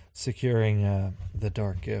securing the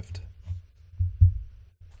dark gift.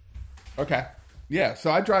 Okay. Yeah.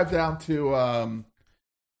 So I drive down to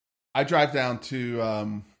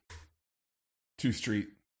 2 Street,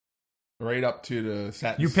 right up to the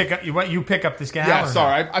Satin. You pick up this gal? Yeah. or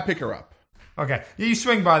Sorry, no? I pick her up. Okay. Yeah, you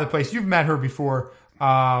swing by the place. You've met her before.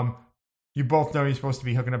 You both know you're supposed to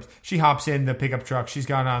be hooking up. She hops in the pickup truck. She's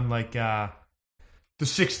got on like the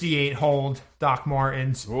 68 hold Doc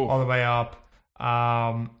Martens Ooh. all the way up.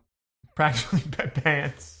 Practically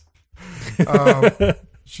pants.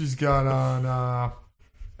 She's got on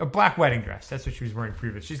a black wedding dress. That's what she was wearing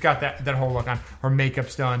previous. She's got that whole look on. Her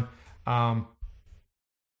makeup's done. I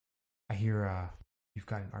hear you've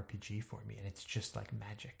got an RPG for me, and it's just like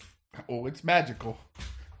magic. Oh, it's magical.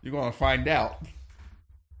 You're gonna find out.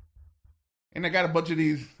 And I got a bunch of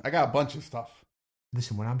these. I got a bunch of stuff.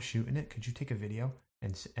 Listen, when I'm shooting it, could you take a video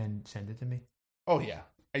and send it to me? Oh yeah.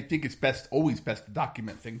 I think it's always best to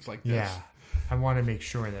document things like this. Yeah, I want to make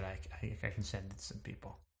sure that I can send it to some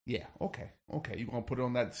people. Yeah. Okay. You gonna put it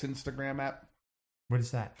on that Instagram app? What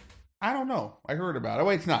is that? I don't know. I heard about it.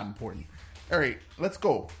 Wait, it's not important. All right, let's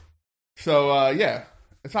go. So yeah,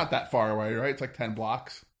 it's not that far away, right? It's like 10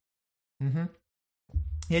 blocks. Mm-hmm.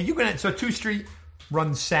 Yeah, you can. So 2 Street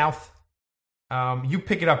runs south. You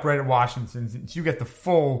pick it up right at Washington. You get the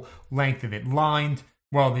full length of it, lined.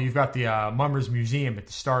 Well, you've got the Mummers Museum at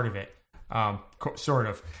the start of it, sort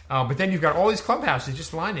of. But then you've got all these clubhouses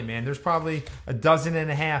just lined it, man. There's probably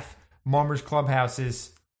 12 Mummers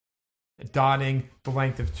clubhouses dotting the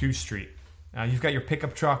length of 2 Street. You've got your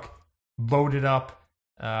pickup truck loaded up.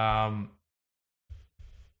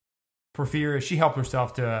 Porfiria, she helped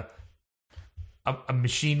herself to a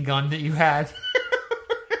machine gun that you had.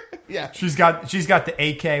 Yeah. She's got the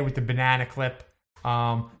AK with the banana clip,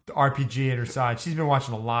 the RPG at her side. She's been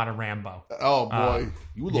watching a lot of Rambo. Oh boy,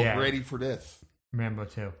 you look yeah. ready for this. Rambo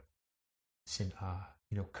 2. Listen,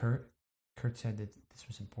 Kurt said that this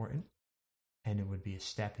was important, and it would be a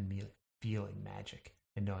step in me feeling magic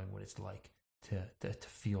and knowing what it's like to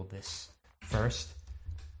feel this first.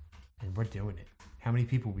 And we're doing it. How many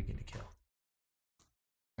people are we going to kill?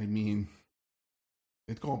 I mean,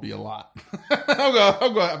 it's going to be a lot.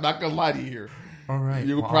 I'm not going to lie to you here. All right.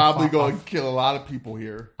 You're probably going to kill a lot of people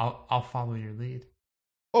here. I'll follow your lead.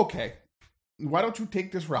 Okay. Why don't you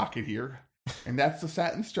take this rocket here? And that's the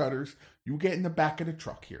Satin Strutters. You get in the back of the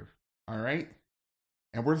truck here. All right?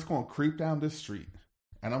 And we're just going to creep down this street.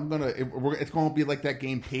 And it's going to be like that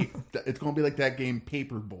game, it's going to be like that game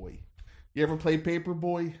Paperboy. You ever play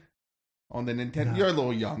Paperboy on the Nintendo? No. You're a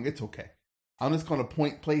little young. It's okay. I'm just going to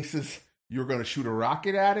point places. You're going to shoot a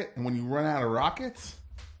rocket at it. And when you run out of rockets,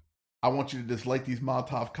 I want you to just light these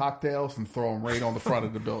Molotov cocktails and throw them right on the front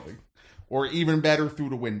of the building. Or even better, through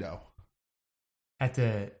the window. At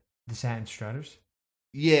the Satin Strutters?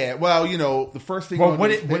 Yeah. Well, the first thing... Well,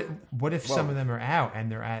 what if some of them are out and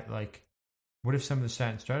they're at, like... What if some of the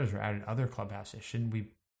Satin Strutters are out at other clubhouses? Shouldn't we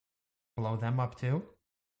blow them up too?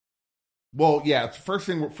 Well, yeah. First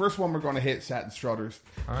one we're going to hit Satin Strutters.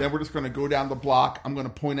 Right. Then we're just going to go down the block. I'm going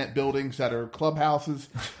to point at buildings that are clubhouses.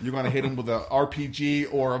 You're going to hit them with an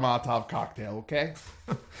RPG or a Molotov cocktail. Okay?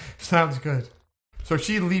 Sounds good. So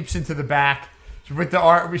she leaps into the back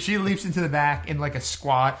She leaps into the back in like a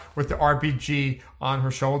squat with the RPG on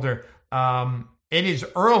her shoulder. It is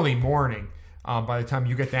early morning. By the time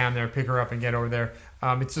you get down there, pick her up and get over there.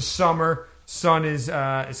 It's the summer. Sun is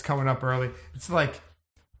coming up early. It's like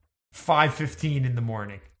 5:15 in the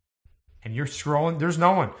morning, and you're scrolling. There's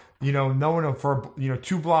no one. No one for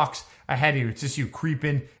 2 blocks ahead of you. It's just you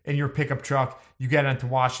creeping in your pickup truck. You get onto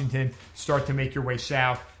Washington, start to make your way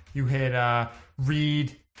south. You hit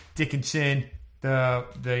Reed, Dickinson.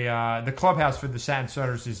 The clubhouse for the Satin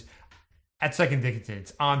Strutters is at 2nd Dickinson.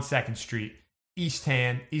 It's on 2nd Street, east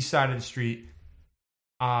side of the street,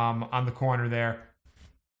 on the corner there.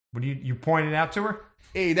 What do you pointed out to her?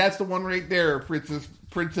 Hey, that's the one right there,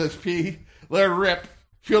 Princess P. Let her rip.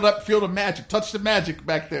 Feel the magic. Touch the magic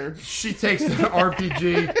back there. She takes the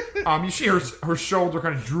RPG. You see her shoulder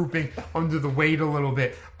kind of drooping under the weight a little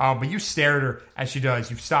bit. But you stare at her as she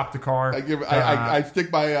does. You stop the car. I give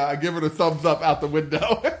her the thumbs up out the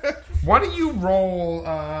window. Why don't you roll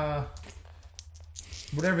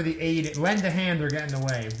whatever the aid? Lend a hand or get in the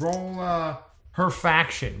way. Roll her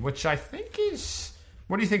faction, which I think is.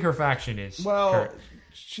 What do you think her faction is? Well, Kurt?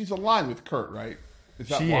 She's aligned with Kurt, right? Is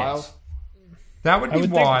that she wild? Is. That would I be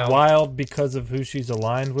would wild. think wild because of who she's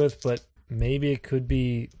aligned with, but maybe it could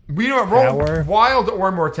be We don't roll Power. wild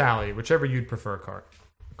or mortality, whichever you'd prefer,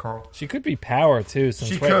 Carl. she could be power too, since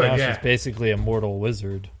She right could, now yeah. she's basically a mortal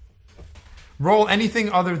wizard. Roll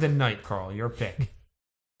anything other than night, Carl. Your pick.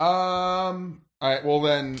 All right. Well,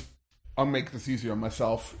 then I'll make this easier on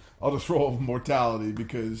myself. I'll just roll mortality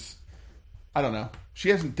because I don't know. She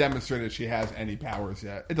hasn't demonstrated she has any powers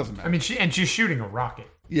yet. It doesn't matter. I mean, she's shooting a rocket.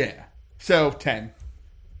 yeah. So 10.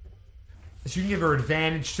 So you can give her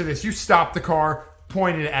advantage to this. You stop the car,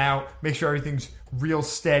 point it out, make sure everything's real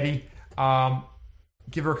steady.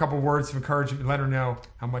 Give her a couple words of encouragement, let her know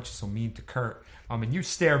how much this will mean to Kurt. And you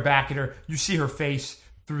stare back at her. You see her face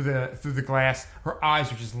through the glass. Her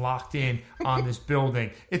eyes are just locked in on this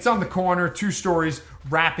building. It's on the corner, 2 stories,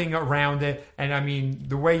 wrapping around it. And I mean,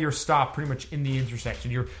 the way you're stopped, pretty much in the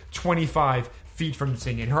intersection, you're 25 feet from the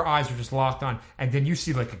thing, and her eyes are just locked on. And then you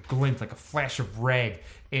see like a glint, like a flash of red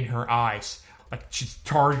in her eyes, like she's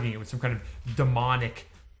targeting it with some kind of demonic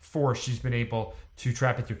force she's been able to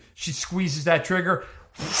trap it through. She squeezes that trigger.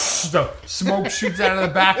 The smoke shoots out of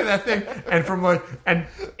the back of that thing, and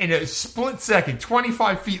in a split second,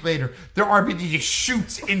 25 feet later, the RPG just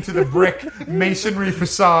shoots into the brick masonry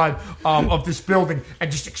facade of this building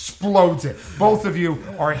and just explodes it. Both of you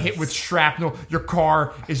are hit with shrapnel. Your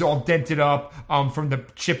car is all dented up from the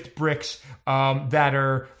chipped bricks that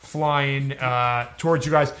are flying towards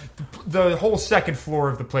you guys. The whole second floor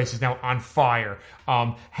of the place is now on fire,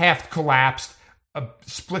 half collapsed.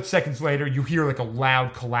 Split seconds later, you hear like a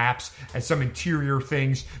loud collapse as some interior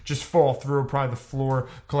things just fall through, probably the floor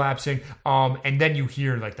collapsing. And then you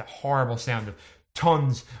hear like the horrible sound of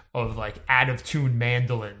tons of like out of tune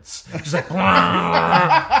mandolins, just like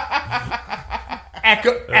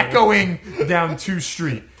echoing down 2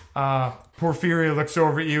 Street. Porfirio looks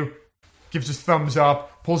over at you, gives his thumbs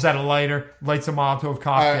up, pulls out a lighter, lights a Molotov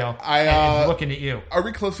cocktail, and is looking at you. Are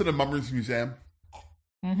we close to the Mummers Museum?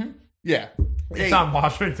 Mm-hmm. Yeah. It's on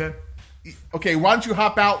Washington. Okay, why don't you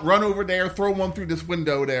hop out, run over there, throw one through this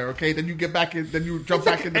window there, okay? Then you get back in, then you jump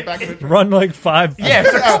back in the back of the... Run like 5. Yeah,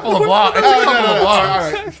 it's a couple of blocks. It's a couple of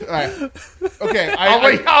blocks. All right. Okay,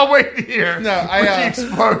 I'll wait here. No, with the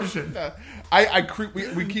explosion. I creep.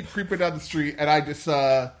 We keep creeping down the street, and I just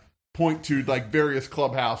point to like various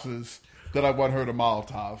clubhouses that I want her to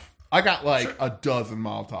Molotov. I got like a dozen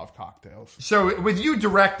Molotov cocktails. So with you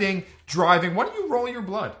directing, driving, why don't you roll your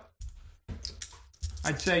blood?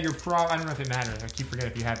 I'd say you're I don't know if it matters. I keep forgetting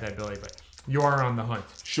if you have that ability, but you are on the hunt.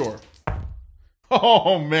 Sure.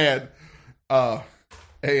 Oh man, a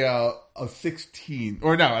 16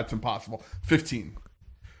 or no, that's impossible. 15.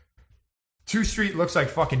 2 Street looks like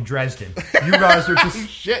fucking Dresden. You guys are just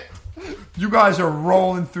Shit. You guys are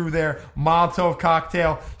rolling through there. Molotov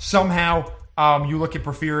cocktail. Somehow, you look at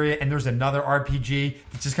Porphyria, and there's another RPG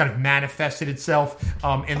that just kind of manifested itself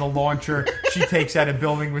in the launcher. She takes out a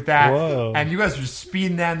building with that. Whoa. And you guys are just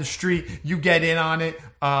speeding down the street. You get in on it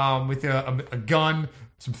with a gun,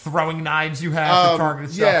 some throwing knives you have to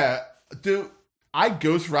target stuff. Yeah, dude, I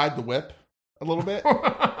ghost ride the whip a little bit,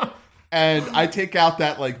 and I take out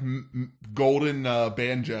that like golden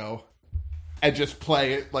banjo and just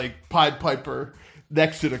play it like Pied Piper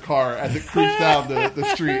next to the car as it creeps down the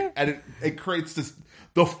street, and it creates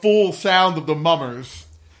the full sound of the Mummers.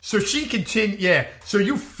 So she so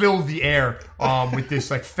you fill the air with this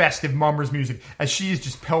like festive Mummers music as she is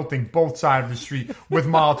just pelting both sides of the street with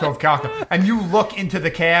Molotov cocktail. And you look into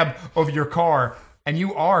the cab of your car, and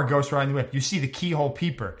you are ghost riding the whip. You see the keyhole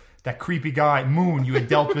peeper, that creepy guy Moon you had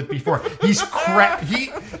dealt with before. He's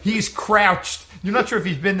crouched. You're not sure if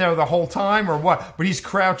he's been there the whole time or what, but he's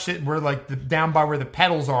crouched down by where the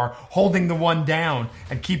pedals are, holding the one down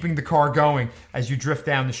and keeping the car going as you drift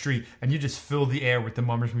down the street, and you just fill the air with the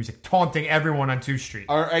Mummers music, taunting everyone on 2 Street.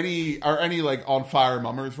 Are any like on fire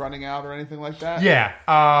Mummers running out or anything like that? Yeah,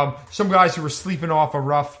 some guys who were sleeping off a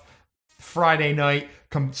rough Friday night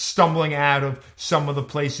come stumbling out of some of the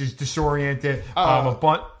places, disoriented.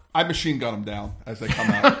 I machine gun them down as they come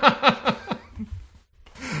out.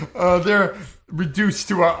 They're reduced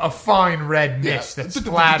to a fine red mist that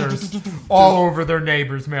splatters all over their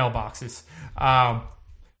neighbors' mailboxes.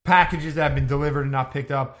 Packages that have been delivered and not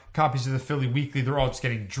picked up, copies of the Philly Weekly, they're all just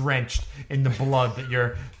getting drenched in the blood that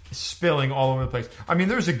you're spilling all over the place. I mean,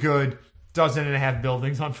 there's a good 12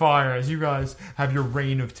 buildings on fire as you guys have your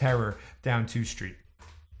reign of terror down 2 Street.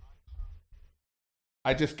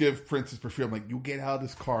 I just give Princess Perfume, like, you get out of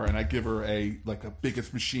this car, and I give her a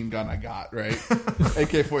biggest machine gun I got, right?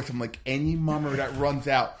 AK-47, I'm like, any mummer that runs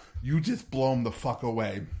out, you just blow them the fuck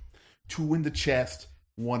away. 2 in the chest,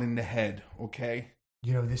 1 in the head, okay?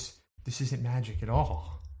 You know, this isn't magic at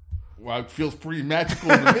all. Well, it feels pretty magical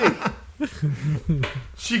to me.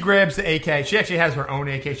 She grabs the AK. She actually has her own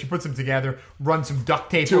AK. She puts them together, runs some duct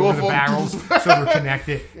tape Two over of the them. barrels so they're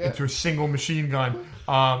connected into a single machine gun.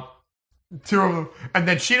 Two of them. And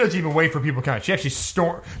then she doesn't even wait for people to come out. She actually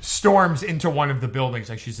storms into one of the buildings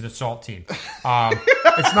like she's an assault team.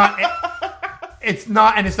 It's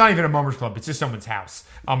not even a mummers club. It's just someone's house.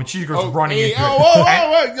 And she goes running into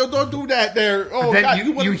it. Yo, don't do that there. Oh, Then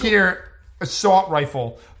God, you hear assault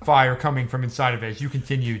rifle fire coming from inside of it as you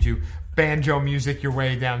continue to banjo music your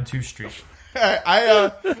way down 2th Street.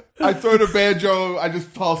 I throw the banjo. I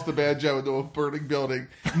just toss the banjo into a burning building.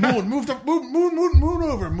 Moon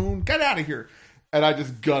over. Moon, get out of here! And I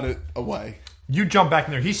just gun it away. You jump back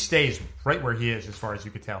in there. He stays right where he is, as far as you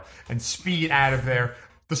could tell, and speed out of there.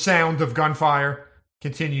 The sound of gunfire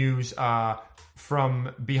continues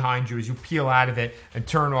from behind you as you peel out of it and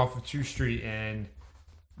turn off of 2nd Street and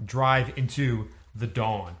drive into the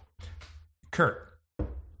dawn. Kurt.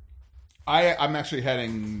 I'm actually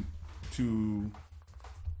heading to...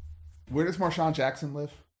 Where does Marshawn Jackson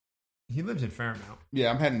live? He lives in Fairmount.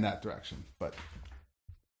 Yeah, I'm heading that direction, but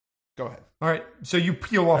go ahead. All right, so you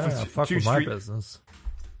peel off of Fuck 2nd with my Street. business.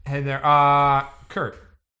 Head there. Kurt.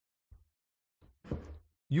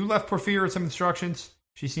 You left Porphyria some instructions.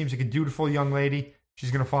 She seems like a dutiful young lady.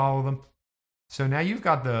 She's going to follow them. So now you've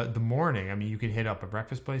got the morning. I mean, you could hit up a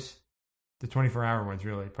breakfast place. The 24-hour ones,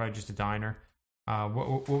 really. Probably just a diner.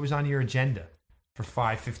 What was on your agenda for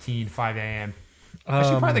 5:15, 5 a.m.?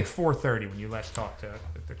 Actually, probably like 4:30 when you last talked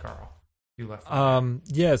to Carl. You left.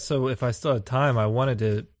 Yeah, so if I still had time, I wanted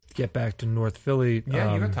to get back to North Philly.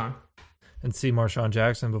 Yeah, you got time. And see Marshawn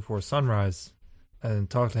Jackson before sunrise and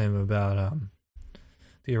talk to him about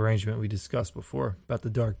the arrangement we discussed before about the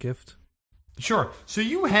dark gift. Sure. So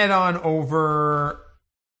you head on over.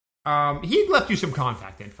 He left you some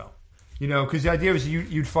contact info, because the idea was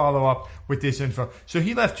you'd follow up with this info. So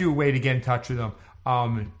he left you a way to get in touch with him.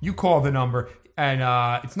 You call the number, and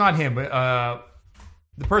it's not him, but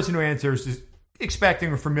the person who answers is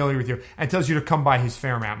expecting or familiar with you and tells you to come by his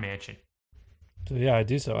Fairmount mansion. So yeah, I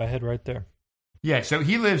do so. I head right there. Yeah, so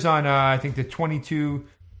he lives on, I think, the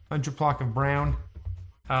 2200 block of Brown.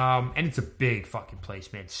 And it's a big fucking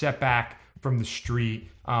place, man. Set back from the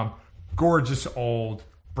street. Gorgeous old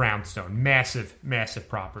brownstone. Massive, massive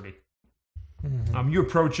property. Mm-hmm. You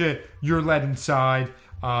approach it. You're led inside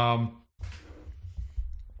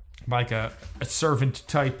like a servant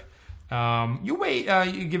type. You wait.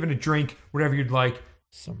 You're given a drink, whatever you'd like.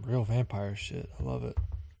 Some real vampire shit. I love it.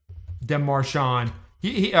 Then Marshawn.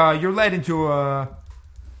 You're led into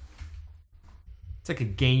it's like a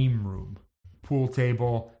game room. Pool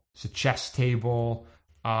table, it's a chess table,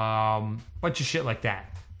 bunch of shit like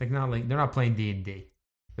that. They're not playing D&D.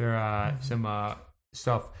 There some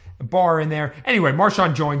stuff, a bar in there. Anyway,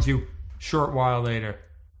 Marshawn joins you a short while later.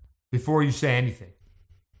 Before you say anything,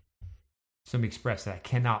 let me express that I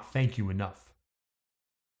cannot thank you enough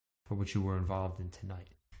for what you were involved in tonight.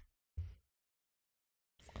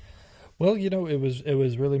 Well, it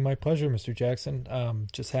was really my pleasure, Mr. Jackson.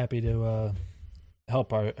 Just happy to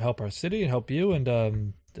help our city and help you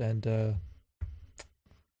and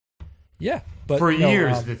yeah. But for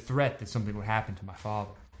years, the threat that something would happen to my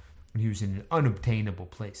father when he was in an unobtainable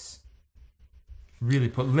place really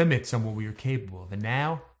put limits on what we were capable of. And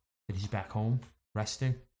now that he's back home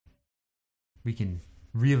resting, we can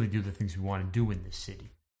really do the things we want to do in this city.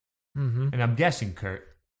 Mm-hmm. And I'm guessing, Kurt,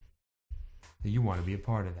 that you want to be a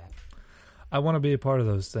part of that. I want to be a part of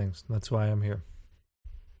those things. That's why I'm here.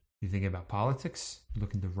 You thinking about politics?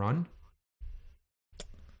 Looking to run?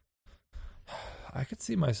 I could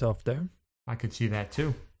see myself there. I could see that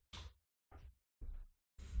too.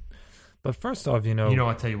 But first off,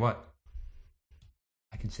 I'll tell you what.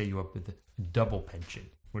 I can set you up with a double pension.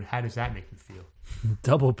 How does that make you feel?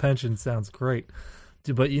 Double pension sounds great,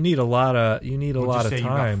 but you need a lot of time. You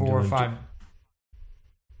got 4 or 5.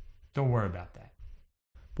 Don't worry about that.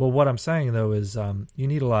 Well, what I'm saying though is, you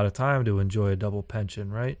need a lot of time to enjoy a double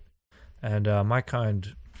pension, right? And my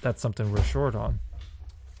kind, that's something we're short on.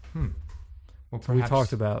 Well, perhaps we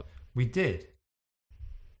talked about. We did.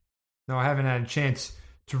 No, I haven't had a chance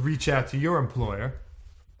to reach out to your employer,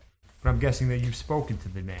 but I'm guessing that you've spoken to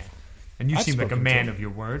the man, and you seem like a man of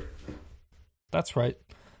your word. That's right.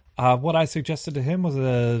 What I suggested to him was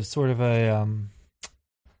a sort of a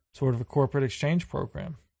corporate exchange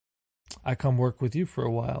program. I come work with you for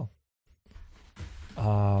a while,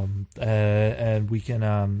 and we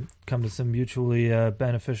can come to some mutually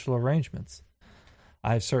beneficial arrangements.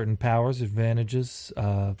 I have certain powers, advantages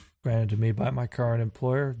granted to me by my current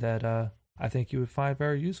employer that I think you would find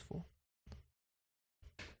very useful.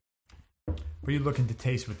 Or are you looking to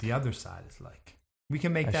taste what the other side is like? We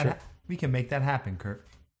can make we can make that happen, Kurt.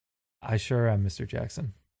 I sure am, Mr.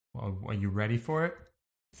 Jackson. Well, are you ready for it?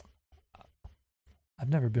 I've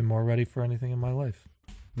never been more ready for anything in my life.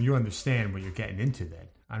 You understand what you're getting into then.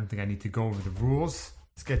 I don't think I need to go over the rules.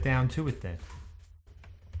 Let's get down to it then.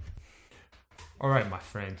 All right, my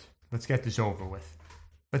friend. Let's get this over with.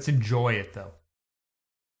 Let's enjoy it, though.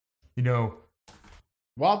 You know...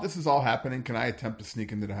 While this is all happening, can I attempt to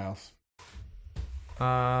sneak into the house?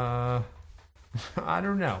 I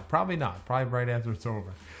don't know. Probably not. Probably right after it's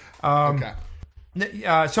over. Okay.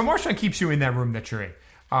 So Marshawn keeps you in that room that you're in.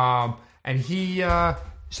 And he...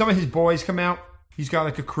 some of his boys come out. He's got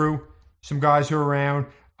like a crew. Some guys who are around.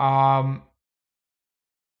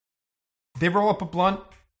 They roll up a blunt.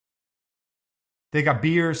 They got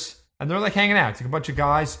beers. And they're like hanging out. It's like a bunch of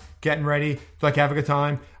guys getting ready to like have a good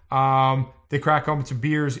time. They crack open some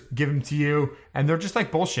beers, give them to you. And they're just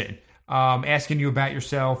like bullshitting. Asking you about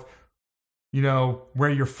yourself. You know, where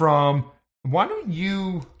you're from. Why don't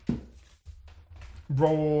you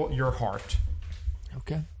roll your heart?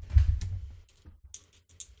 Okay.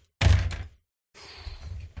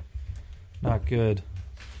 Not good.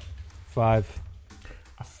 5.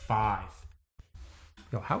 A 5.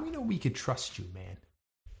 Yo, how do we know we could trust you, man?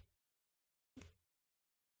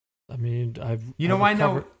 I mean, I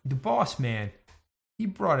know the boss, man. He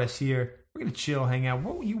brought us here. We're gonna chill, hang out.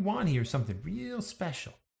 What you want here? Something real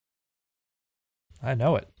special. I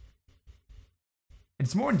know it. And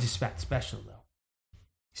it's more than just that special, though.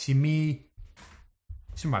 See, these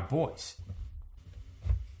are my boys.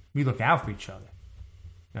 We look out for each other.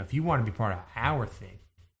 Now, if you want to be part of our thing,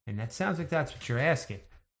 and that sounds like that's what you're asking,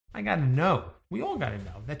 I gotta know. We all gotta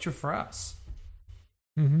know that you're for us.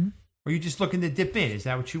 Mm-hmm. Or are you just looking to dip in? Is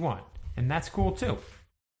that what you want? And that's cool, too.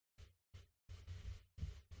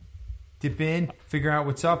 Dip in, figure out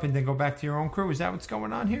what's up, and then go back to your own crew. Is that what's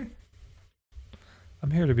going on here?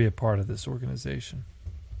 I'm here to be a part of this organization.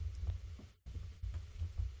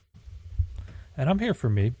 And I'm here for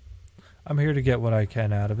me. I'm here to get what I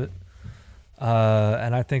can out of it.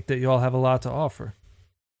 And I think that you all have a lot to offer.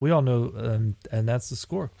 We all know, and that's the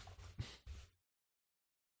score.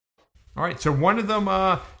 All right, so one of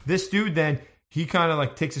them, this dude then, he kind of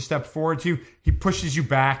like takes a step forward to you. He pushes you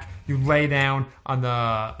back. You lay down on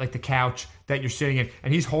the couch that you're sitting in,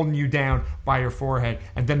 and he's holding you down by your forehead.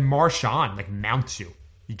 And then Marshawn like mounts you.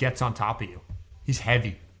 He gets on top of you. He's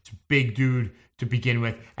heavy. It's a big dude to begin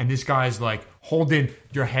with, and this guy's like holding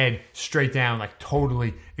your head straight down, like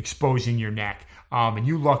totally exposing your neck. And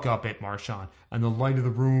you look up at Marshawn, and the light of the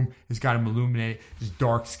room has got him illuminated. His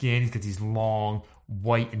dark skin, he's got these long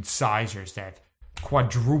white incisors that have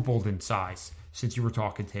quadrupled in size since you were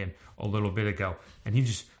talking to him a little bit ago. And he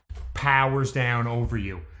just powers down over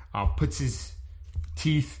you, puts his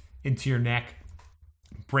teeth into your neck,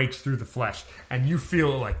 breaks through the flesh, and you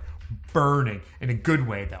feel it like burning in a good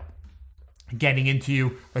way, though. Getting into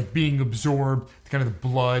you, like being absorbed, kind of the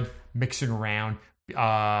blood mixing around,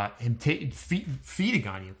 him feeding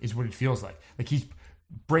on you is what it feels like. Like he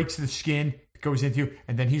breaks the skin, goes into you,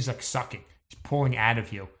 and then he's like sucking. He's pulling out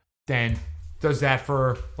of you. Then does that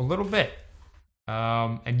for a little bit.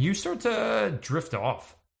 And you start to drift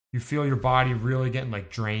off. You feel your body really getting like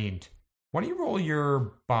drained. Why don't you roll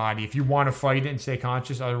your body if you want to fight it and stay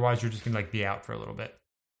conscious? Otherwise, you're just going to like be out for a little bit.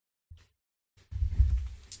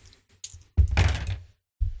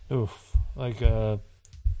 Oof. Like a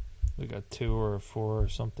 2 or a 4 or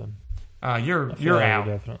something. You're out.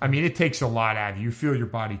 Definitely. I mean, it takes a lot out of you. You feel your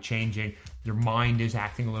body changing. Your mind is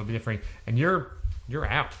acting a little bit different, and you're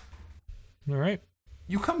out. All right.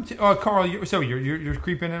 You come to Carl. You're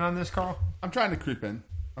creeping in on this, Carl. I'm trying to creep in.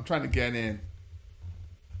 I'm trying to get in.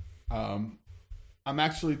 I'm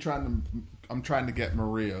actually trying to get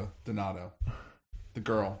Maria Donato, the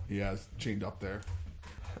girl he has chained up there.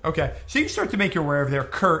 Okay, so you start to make your way over there.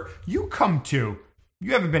 Kurt, you come to.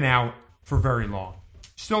 You haven't been out for very long.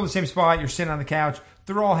 Still in the same spot. You're sitting on the couch.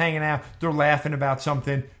 They're all hanging out. They're laughing about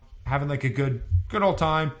something, having like a good old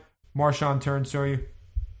time. Marshawn turns to you.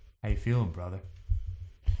 How you feeling, brother?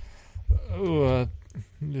 Oh,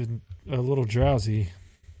 a little drowsy.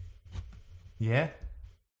 Yeah?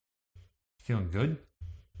 Feeling good?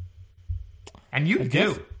 And you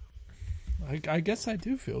do. I guess I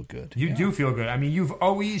do feel good. You do feel good. I mean, you've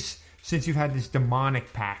always, since you've had this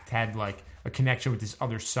demonic pact, had like a connection with this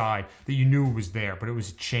other side that you knew was there, but it was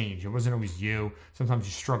a change. It wasn't always you. Sometimes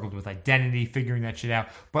you struggled with identity, figuring that shit out.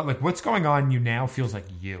 But like what's going on in you now feels like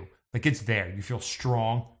you. Like it's there. You feel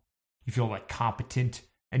strong. You feel like competent.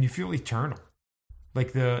 And you feel eternal.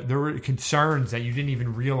 Like there were concerns that you didn't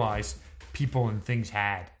even realize people and things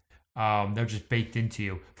had. They're just baked into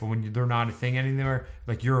you. But when they're not a thing anymore,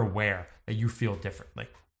 like you're aware that you feel differently.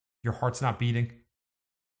 Your heart's not beating.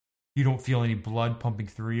 You don't feel any blood pumping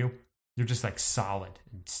through you. You're just like solid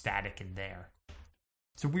and static and there.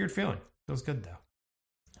 It's a weird feeling. Feels good though.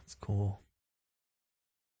 That's cool.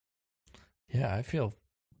 Yeah, I feel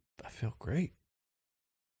great.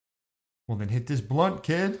 Well, then hit this blunt,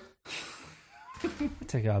 kid.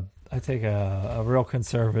 I take a real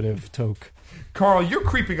conservative toke. Carl, you're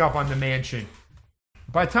creeping up on the mansion.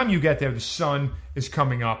 By the time you get there, the sun is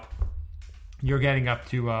coming up. You're getting up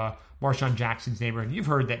to Marshawn Jackson's neighborhood. You've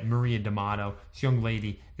heard that Maria D'Amato, this young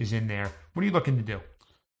lady, is in there. What are you looking to do?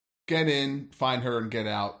 Get in, find her, and get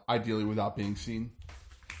out, ideally without being seen.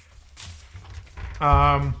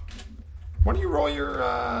 Why don't you roll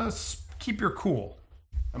your keep your cool?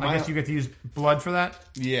 I guess you get to use blood for that?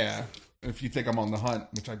 Yeah. If you think I'm on the hunt,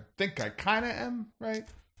 which I think I kind of am, right?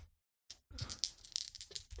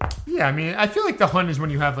 Yeah, I mean, I feel like the hunt is when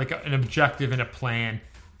you have like an objective and a plan.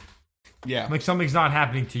 Yeah. Like something's not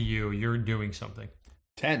happening to you, you're doing something.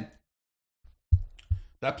 10.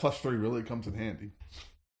 That +3 really comes in handy.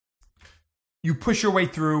 You push your way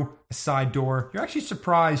through a side door. You're actually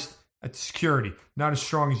surprised at the security. Not as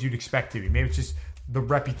strong as you'd expect to be. Maybe it's just the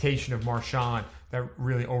reputation of Marshawn that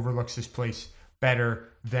really overlooks this place better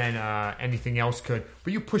than anything else could.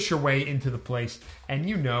 But you push your way into the place, and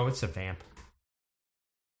you know it's a vamp.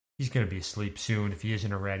 He's going to be asleep soon if he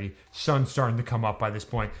isn't already. Sun's starting to come up by this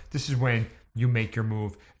point. This is when you make your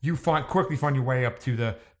move. You quickly find your way up to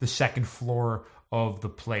the second floor of the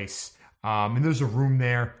place. And there's a room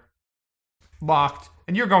there, locked.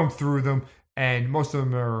 And you're going through them, and most of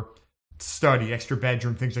them are study, extra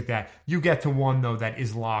bedroom, things like that. You get to one, though, that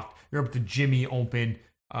is locked. You're able to Jimmy open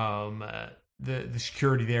the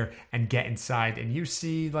security there and get inside. And you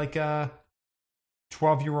see like a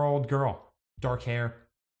 12-year-old girl, dark hair.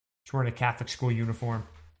 She's wearing a Catholic school uniform.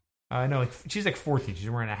 She's like 14. She's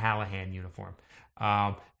wearing a Hallahan uniform.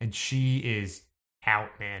 And she is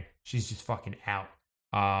out, man. She's just fucking out.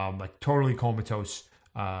 Like totally comatose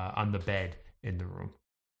on the bed in the room.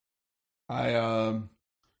 I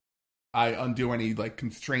undo any like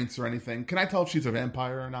constraints or anything. Can I tell if she's a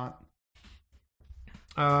vampire or not?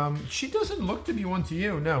 She doesn't look to be one to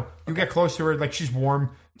you. No, you get close to her, like she's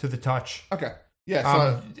warm to the touch. Okay, yeah.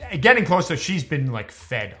 So getting closer, she's been like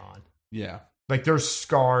fed on. Yeah, like there's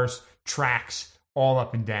scars, tracks all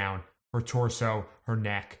up and down her torso, her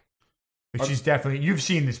neck. Like she's definitely. You've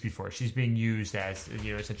seen this before. She's being used as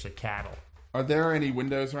essentially cattle. Are there any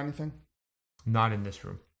windows or anything? Not in this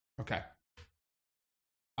room. Okay.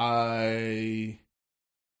 I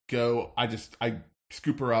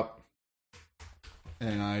scoop her up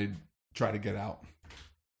and I try to get out.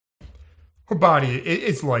 Her body,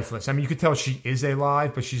 it's lifeless. I mean, you could tell she is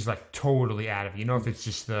alive, but she's like totally out of it. You know, if it's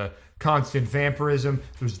just the constant vampirism,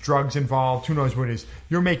 there's drugs involved, who knows what it is.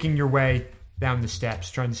 You're making your way down the steps,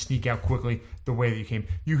 trying to sneak out quickly the way that you came.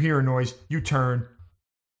 You hear a noise, you turn,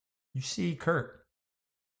 you see Kurt.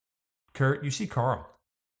 Kurt, you see Carl.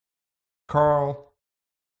 Carl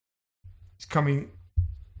is coming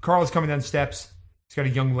down the steps. He's got a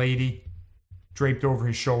young lady draped over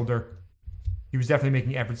his shoulder. He was definitely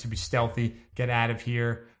making efforts to be stealthy, get out of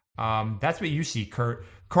here. That's what you see, Kurt.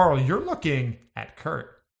 Carl, you're looking at Kurt.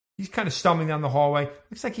 He's kind of stumbling down the hallway.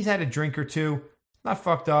 Looks like he's had a drink or two. Not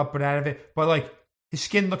fucked up, but out of it. But like his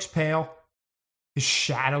skin looks pale. His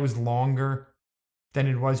shadow is longer than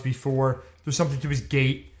it was before. There's something to his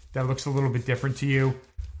gait that looks a little bit different to you.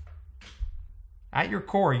 At your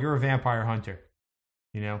core, you're a vampire hunter.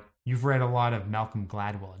 You know, you've read a lot of Malcolm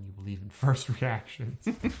Gladwell and you believe in first reactions.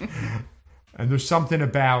 And there's something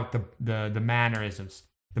about the mannerisms,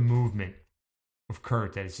 the movement of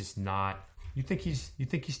Kurt that is just not. You think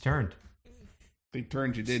he's turned. They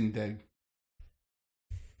turned, you didn't, they?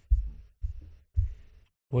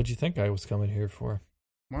 What'd you think I was coming here for?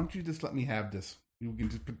 Why don't you just let me have this? You can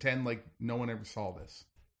just pretend like no one ever saw this.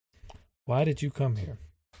 Why did you come here?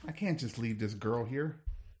 I can't just leave this girl here.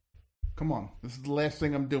 Come on, this is the last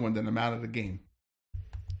thing I'm doing. Then I'm out of the game.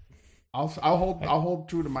 I'll hold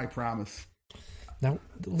true to my promise. Now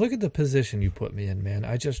look at the position you put me in, man.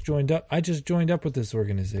 I just joined up with this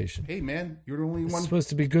organization. Hey, man, you're the only one. It's supposed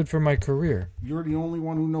to be good for my career. You're the only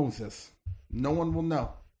one who knows this. No one will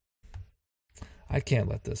know. I can't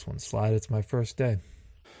let this one slide. It's my first day.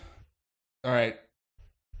 All right.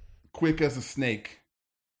 Quick as a snake.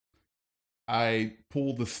 I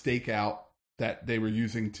pulled the stake out that they were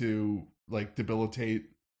using to like debilitate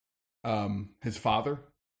his father.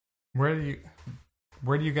 Where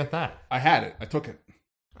do you get that? I had it. I took it.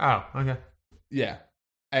 Oh, okay. Yeah.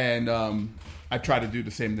 And I tried to do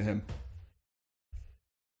the same to him.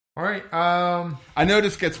 All right. I know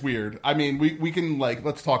this gets weird. I mean, we can, like,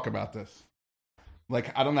 let's talk about this.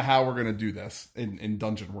 Like, I don't know how we're going to do this in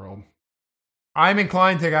Dungeon World. I'm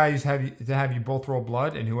inclined to have you both roll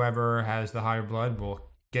blood, and whoever has the higher blood will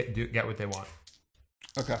get what they want.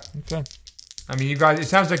 Okay. Okay. I mean, you guys, it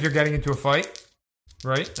sounds like you're getting into a fight,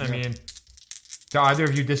 right? I mean, do either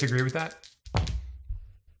of you disagree with that?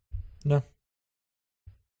 No.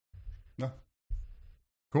 No.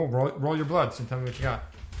 Cool. Roll your bloods and tell me what you got.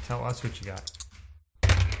 Tell us what you got.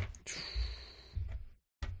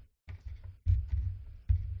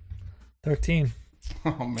 13.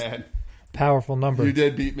 Oh, man. Powerful number. You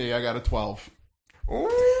did beat me. I got a 12. Ooh.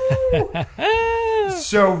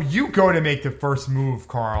 So you go to make the first move,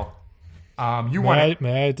 Carl.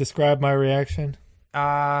 May I describe my reaction?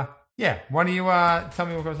 Yeah. Why don't you tell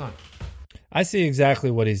me what goes on? I see exactly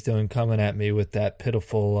what he's doing coming at me with that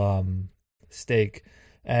pitiful stake.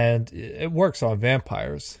 And it works on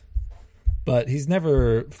vampires. But he's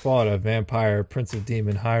never fought a vampire Prince of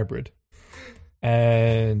Demon hybrid.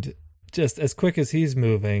 And just as quick as he's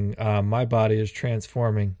moving, my body is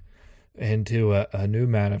transforming into a new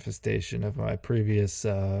manifestation of my previous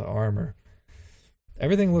armor.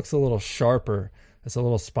 Everything looks a little sharper. It's a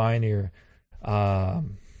little spinier.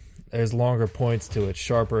 There's longer points to it,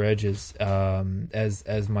 sharper edges,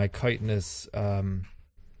 as my chitinous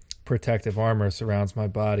protective armor surrounds my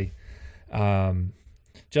body.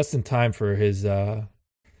 Just in time for his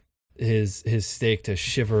stake to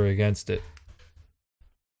shiver against it.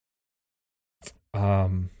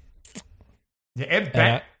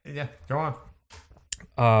 Yeah, go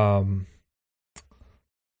on.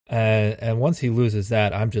 And once he loses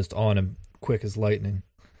that, I'm just on him quick as lightning,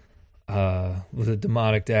 with a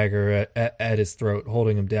demonic dagger at his throat,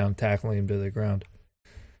 holding him down, tackling him to the ground.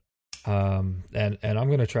 And I'm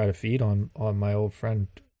gonna try to feed on my old friend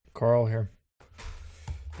Carl here.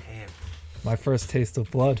 Damn. My first taste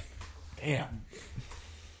of blood. Damn.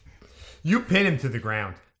 You pin him to the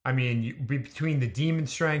ground. I mean, between the demon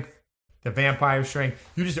strength, the vampire strength,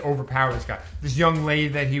 you just overpower this guy. This young lady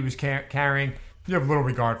that he was carrying, you have little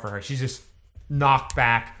regard for her. She's just knocked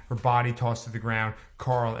back, her body tossed to the ground.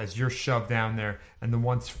 Carl, as you're shoved down there, and the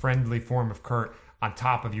once friendly form of Kurt on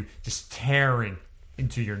top of you, just tearing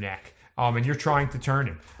into your neck. And you're trying to turn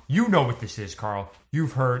him. You know what this is, Carl.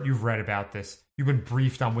 You've read about this. You've been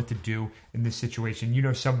briefed on what to do in this situation. You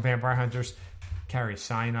know some vampire hunters carry a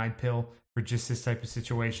cyanide pill for just this type of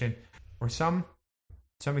situation, or some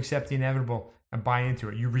accept the inevitable and buy into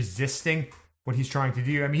it. You're resisting what he's trying to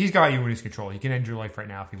do. I mean, he's got you in his control. He can end your life right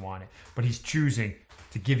now if he wanted, but he's choosing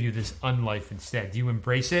to give you this unlife instead. Do you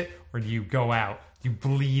embrace it, or do you go out? Do you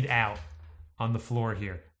bleed out on the floor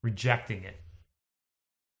here, rejecting it?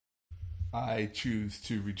 I choose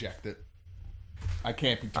to reject it. I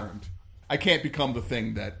can't be turned. I can't become the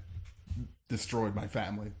thing that destroyed my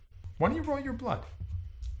family. Why don't you roll your blood?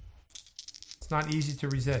 It's not easy to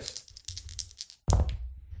resist.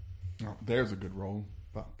 Oh, there's a good roll.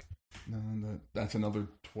 Fuck. No, that's another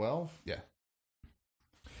 12? Yeah.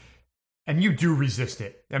 And you do resist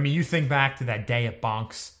it. I mean, you think back to that day at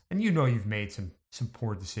Bonks, and you know you've made some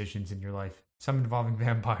poor decisions in your life. Some involving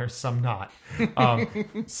vampires, some not.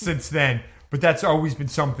 Since then. But that's always been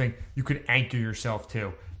something you could anchor yourself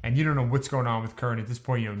to. And you don't know what's going on with Kurt. At this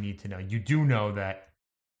point, you don't need to know. You do know that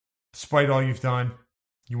despite all you've done,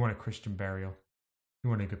 you want a Christian burial. You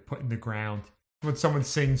want to get put in the ground. You want someone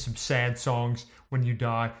sing some sad songs when you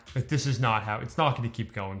die. Like, this is not how, it's not going to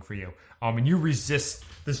keep going for you. And you resist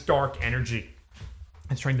this dark energy.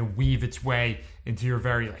 It's trying to weave its way into your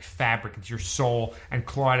very fabric, into your soul, and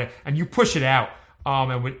claw it, and you push it out.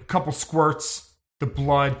 And with a couple squirts, the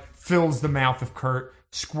blood fills the mouth of Kurt,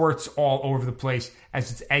 squirts all over the place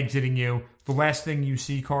as it's exiting you. The last thing you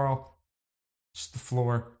see, Carl, is the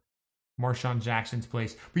floor, Marshawn Jackson's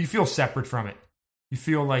place. But you feel separate from it. You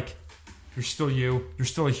feel like you're still you. You're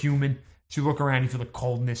still a human. So you look around, you feel the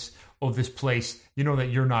coldness of this place. You know that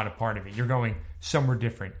you're not a part of it. You're going somewhere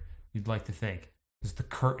different, you'd like to think. As the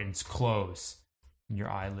curtains close and your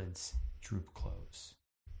eyelids droop close.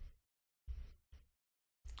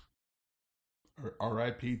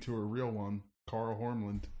 R.I.P. to a real one, Carl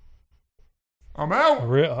Hormland. I'm out.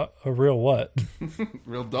 A real what?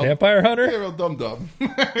 Real dumb. Vampire hunter? Yeah, real dumb.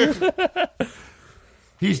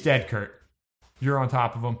 He's dead, Kurt. You're on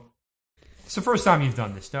top of him. It's the first time you've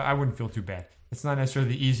done this. I wouldn't feel too bad. It's not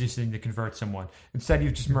necessarily the easiest thing to convert someone. Instead,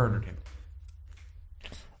 you've just murdered him.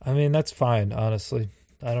 I mean, that's fine, honestly.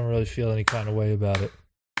 I don't really feel any kind of way about it.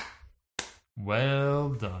 Well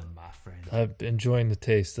done, my friend. I'm enjoying the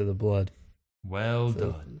taste of the blood. Well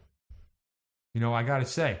done. You know, I gotta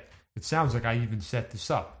say, it sounds like I even set this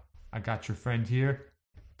up. I got your friend here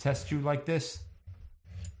test you like this.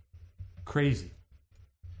 Crazy.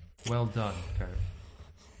 Well done, Kurt.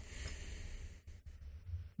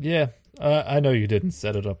 Yeah, I know you didn't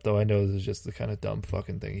set it up, though. I know this is just the kind of dumb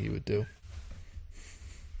fucking thing he would do.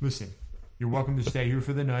 Listen, you're welcome to stay here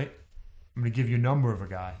for the night. I'm going to give you a number of a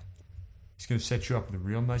guy. He's going to set you up with a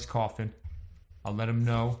real nice coffin. I'll let him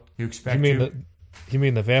know. He'll expect you. You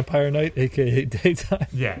mean the Vampire Knight, a.k.a. Daytime?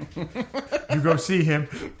 Yeah. You go see him.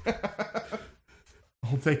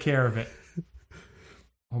 He'll take care of it.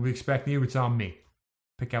 I'll be expecting you. It's on me.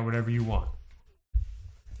 Pick out whatever you want.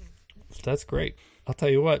 That's great. I'll tell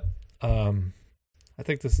you what. I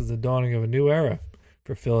think this is the dawning of a new era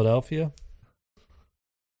for Philadelphia,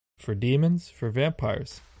 for demons, for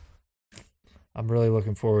vampires. I'm really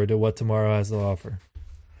looking forward to what tomorrow has to offer.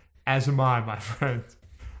 As am I, my friend.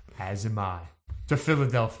 As am I. To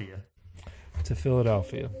Philadelphia. To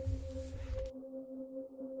Philadelphia.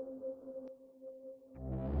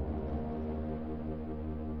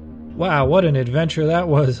 Wow, what an adventure that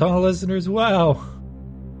was, huh, listeners? Wow.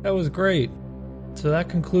 That was great. So that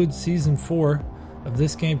concludes season 4 of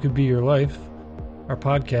This Game Could Be Your Life, our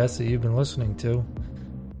podcast that you've been listening to.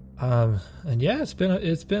 And yeah,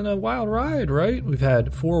 it's been a wild ride, right? We've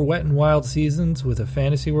had 4 wet and wild seasons with a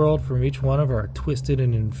fantasy world from each one of our twisted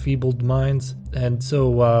and enfeebled minds. And so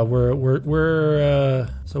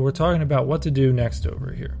we're talking about what to do next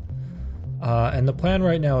over here. And the plan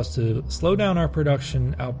right now is to slow down our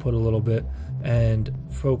production output a little bit and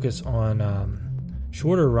focus on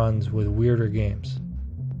shorter runs with weirder games.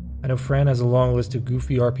 I know Fran has a long list of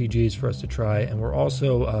goofy RPGs for us to try, and we're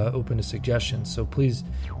also open to suggestions, so please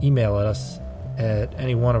email us at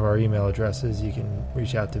any one of our email addresses. You can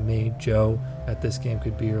reach out to me, Joe, at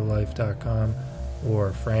thisgamecouldbeyourlife.com,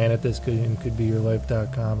 or Fran at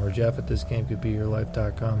thisgamecouldbeyourlife.com, or Jeff at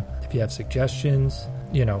thisgamecouldbeyourlife.com. If you have suggestions,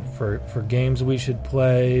 for games we should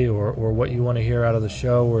play, or what you want to hear out of the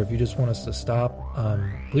show, or if you just want us to stop,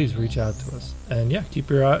 please reach out to us. And yeah,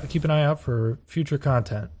 keep an eye out for future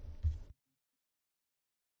content.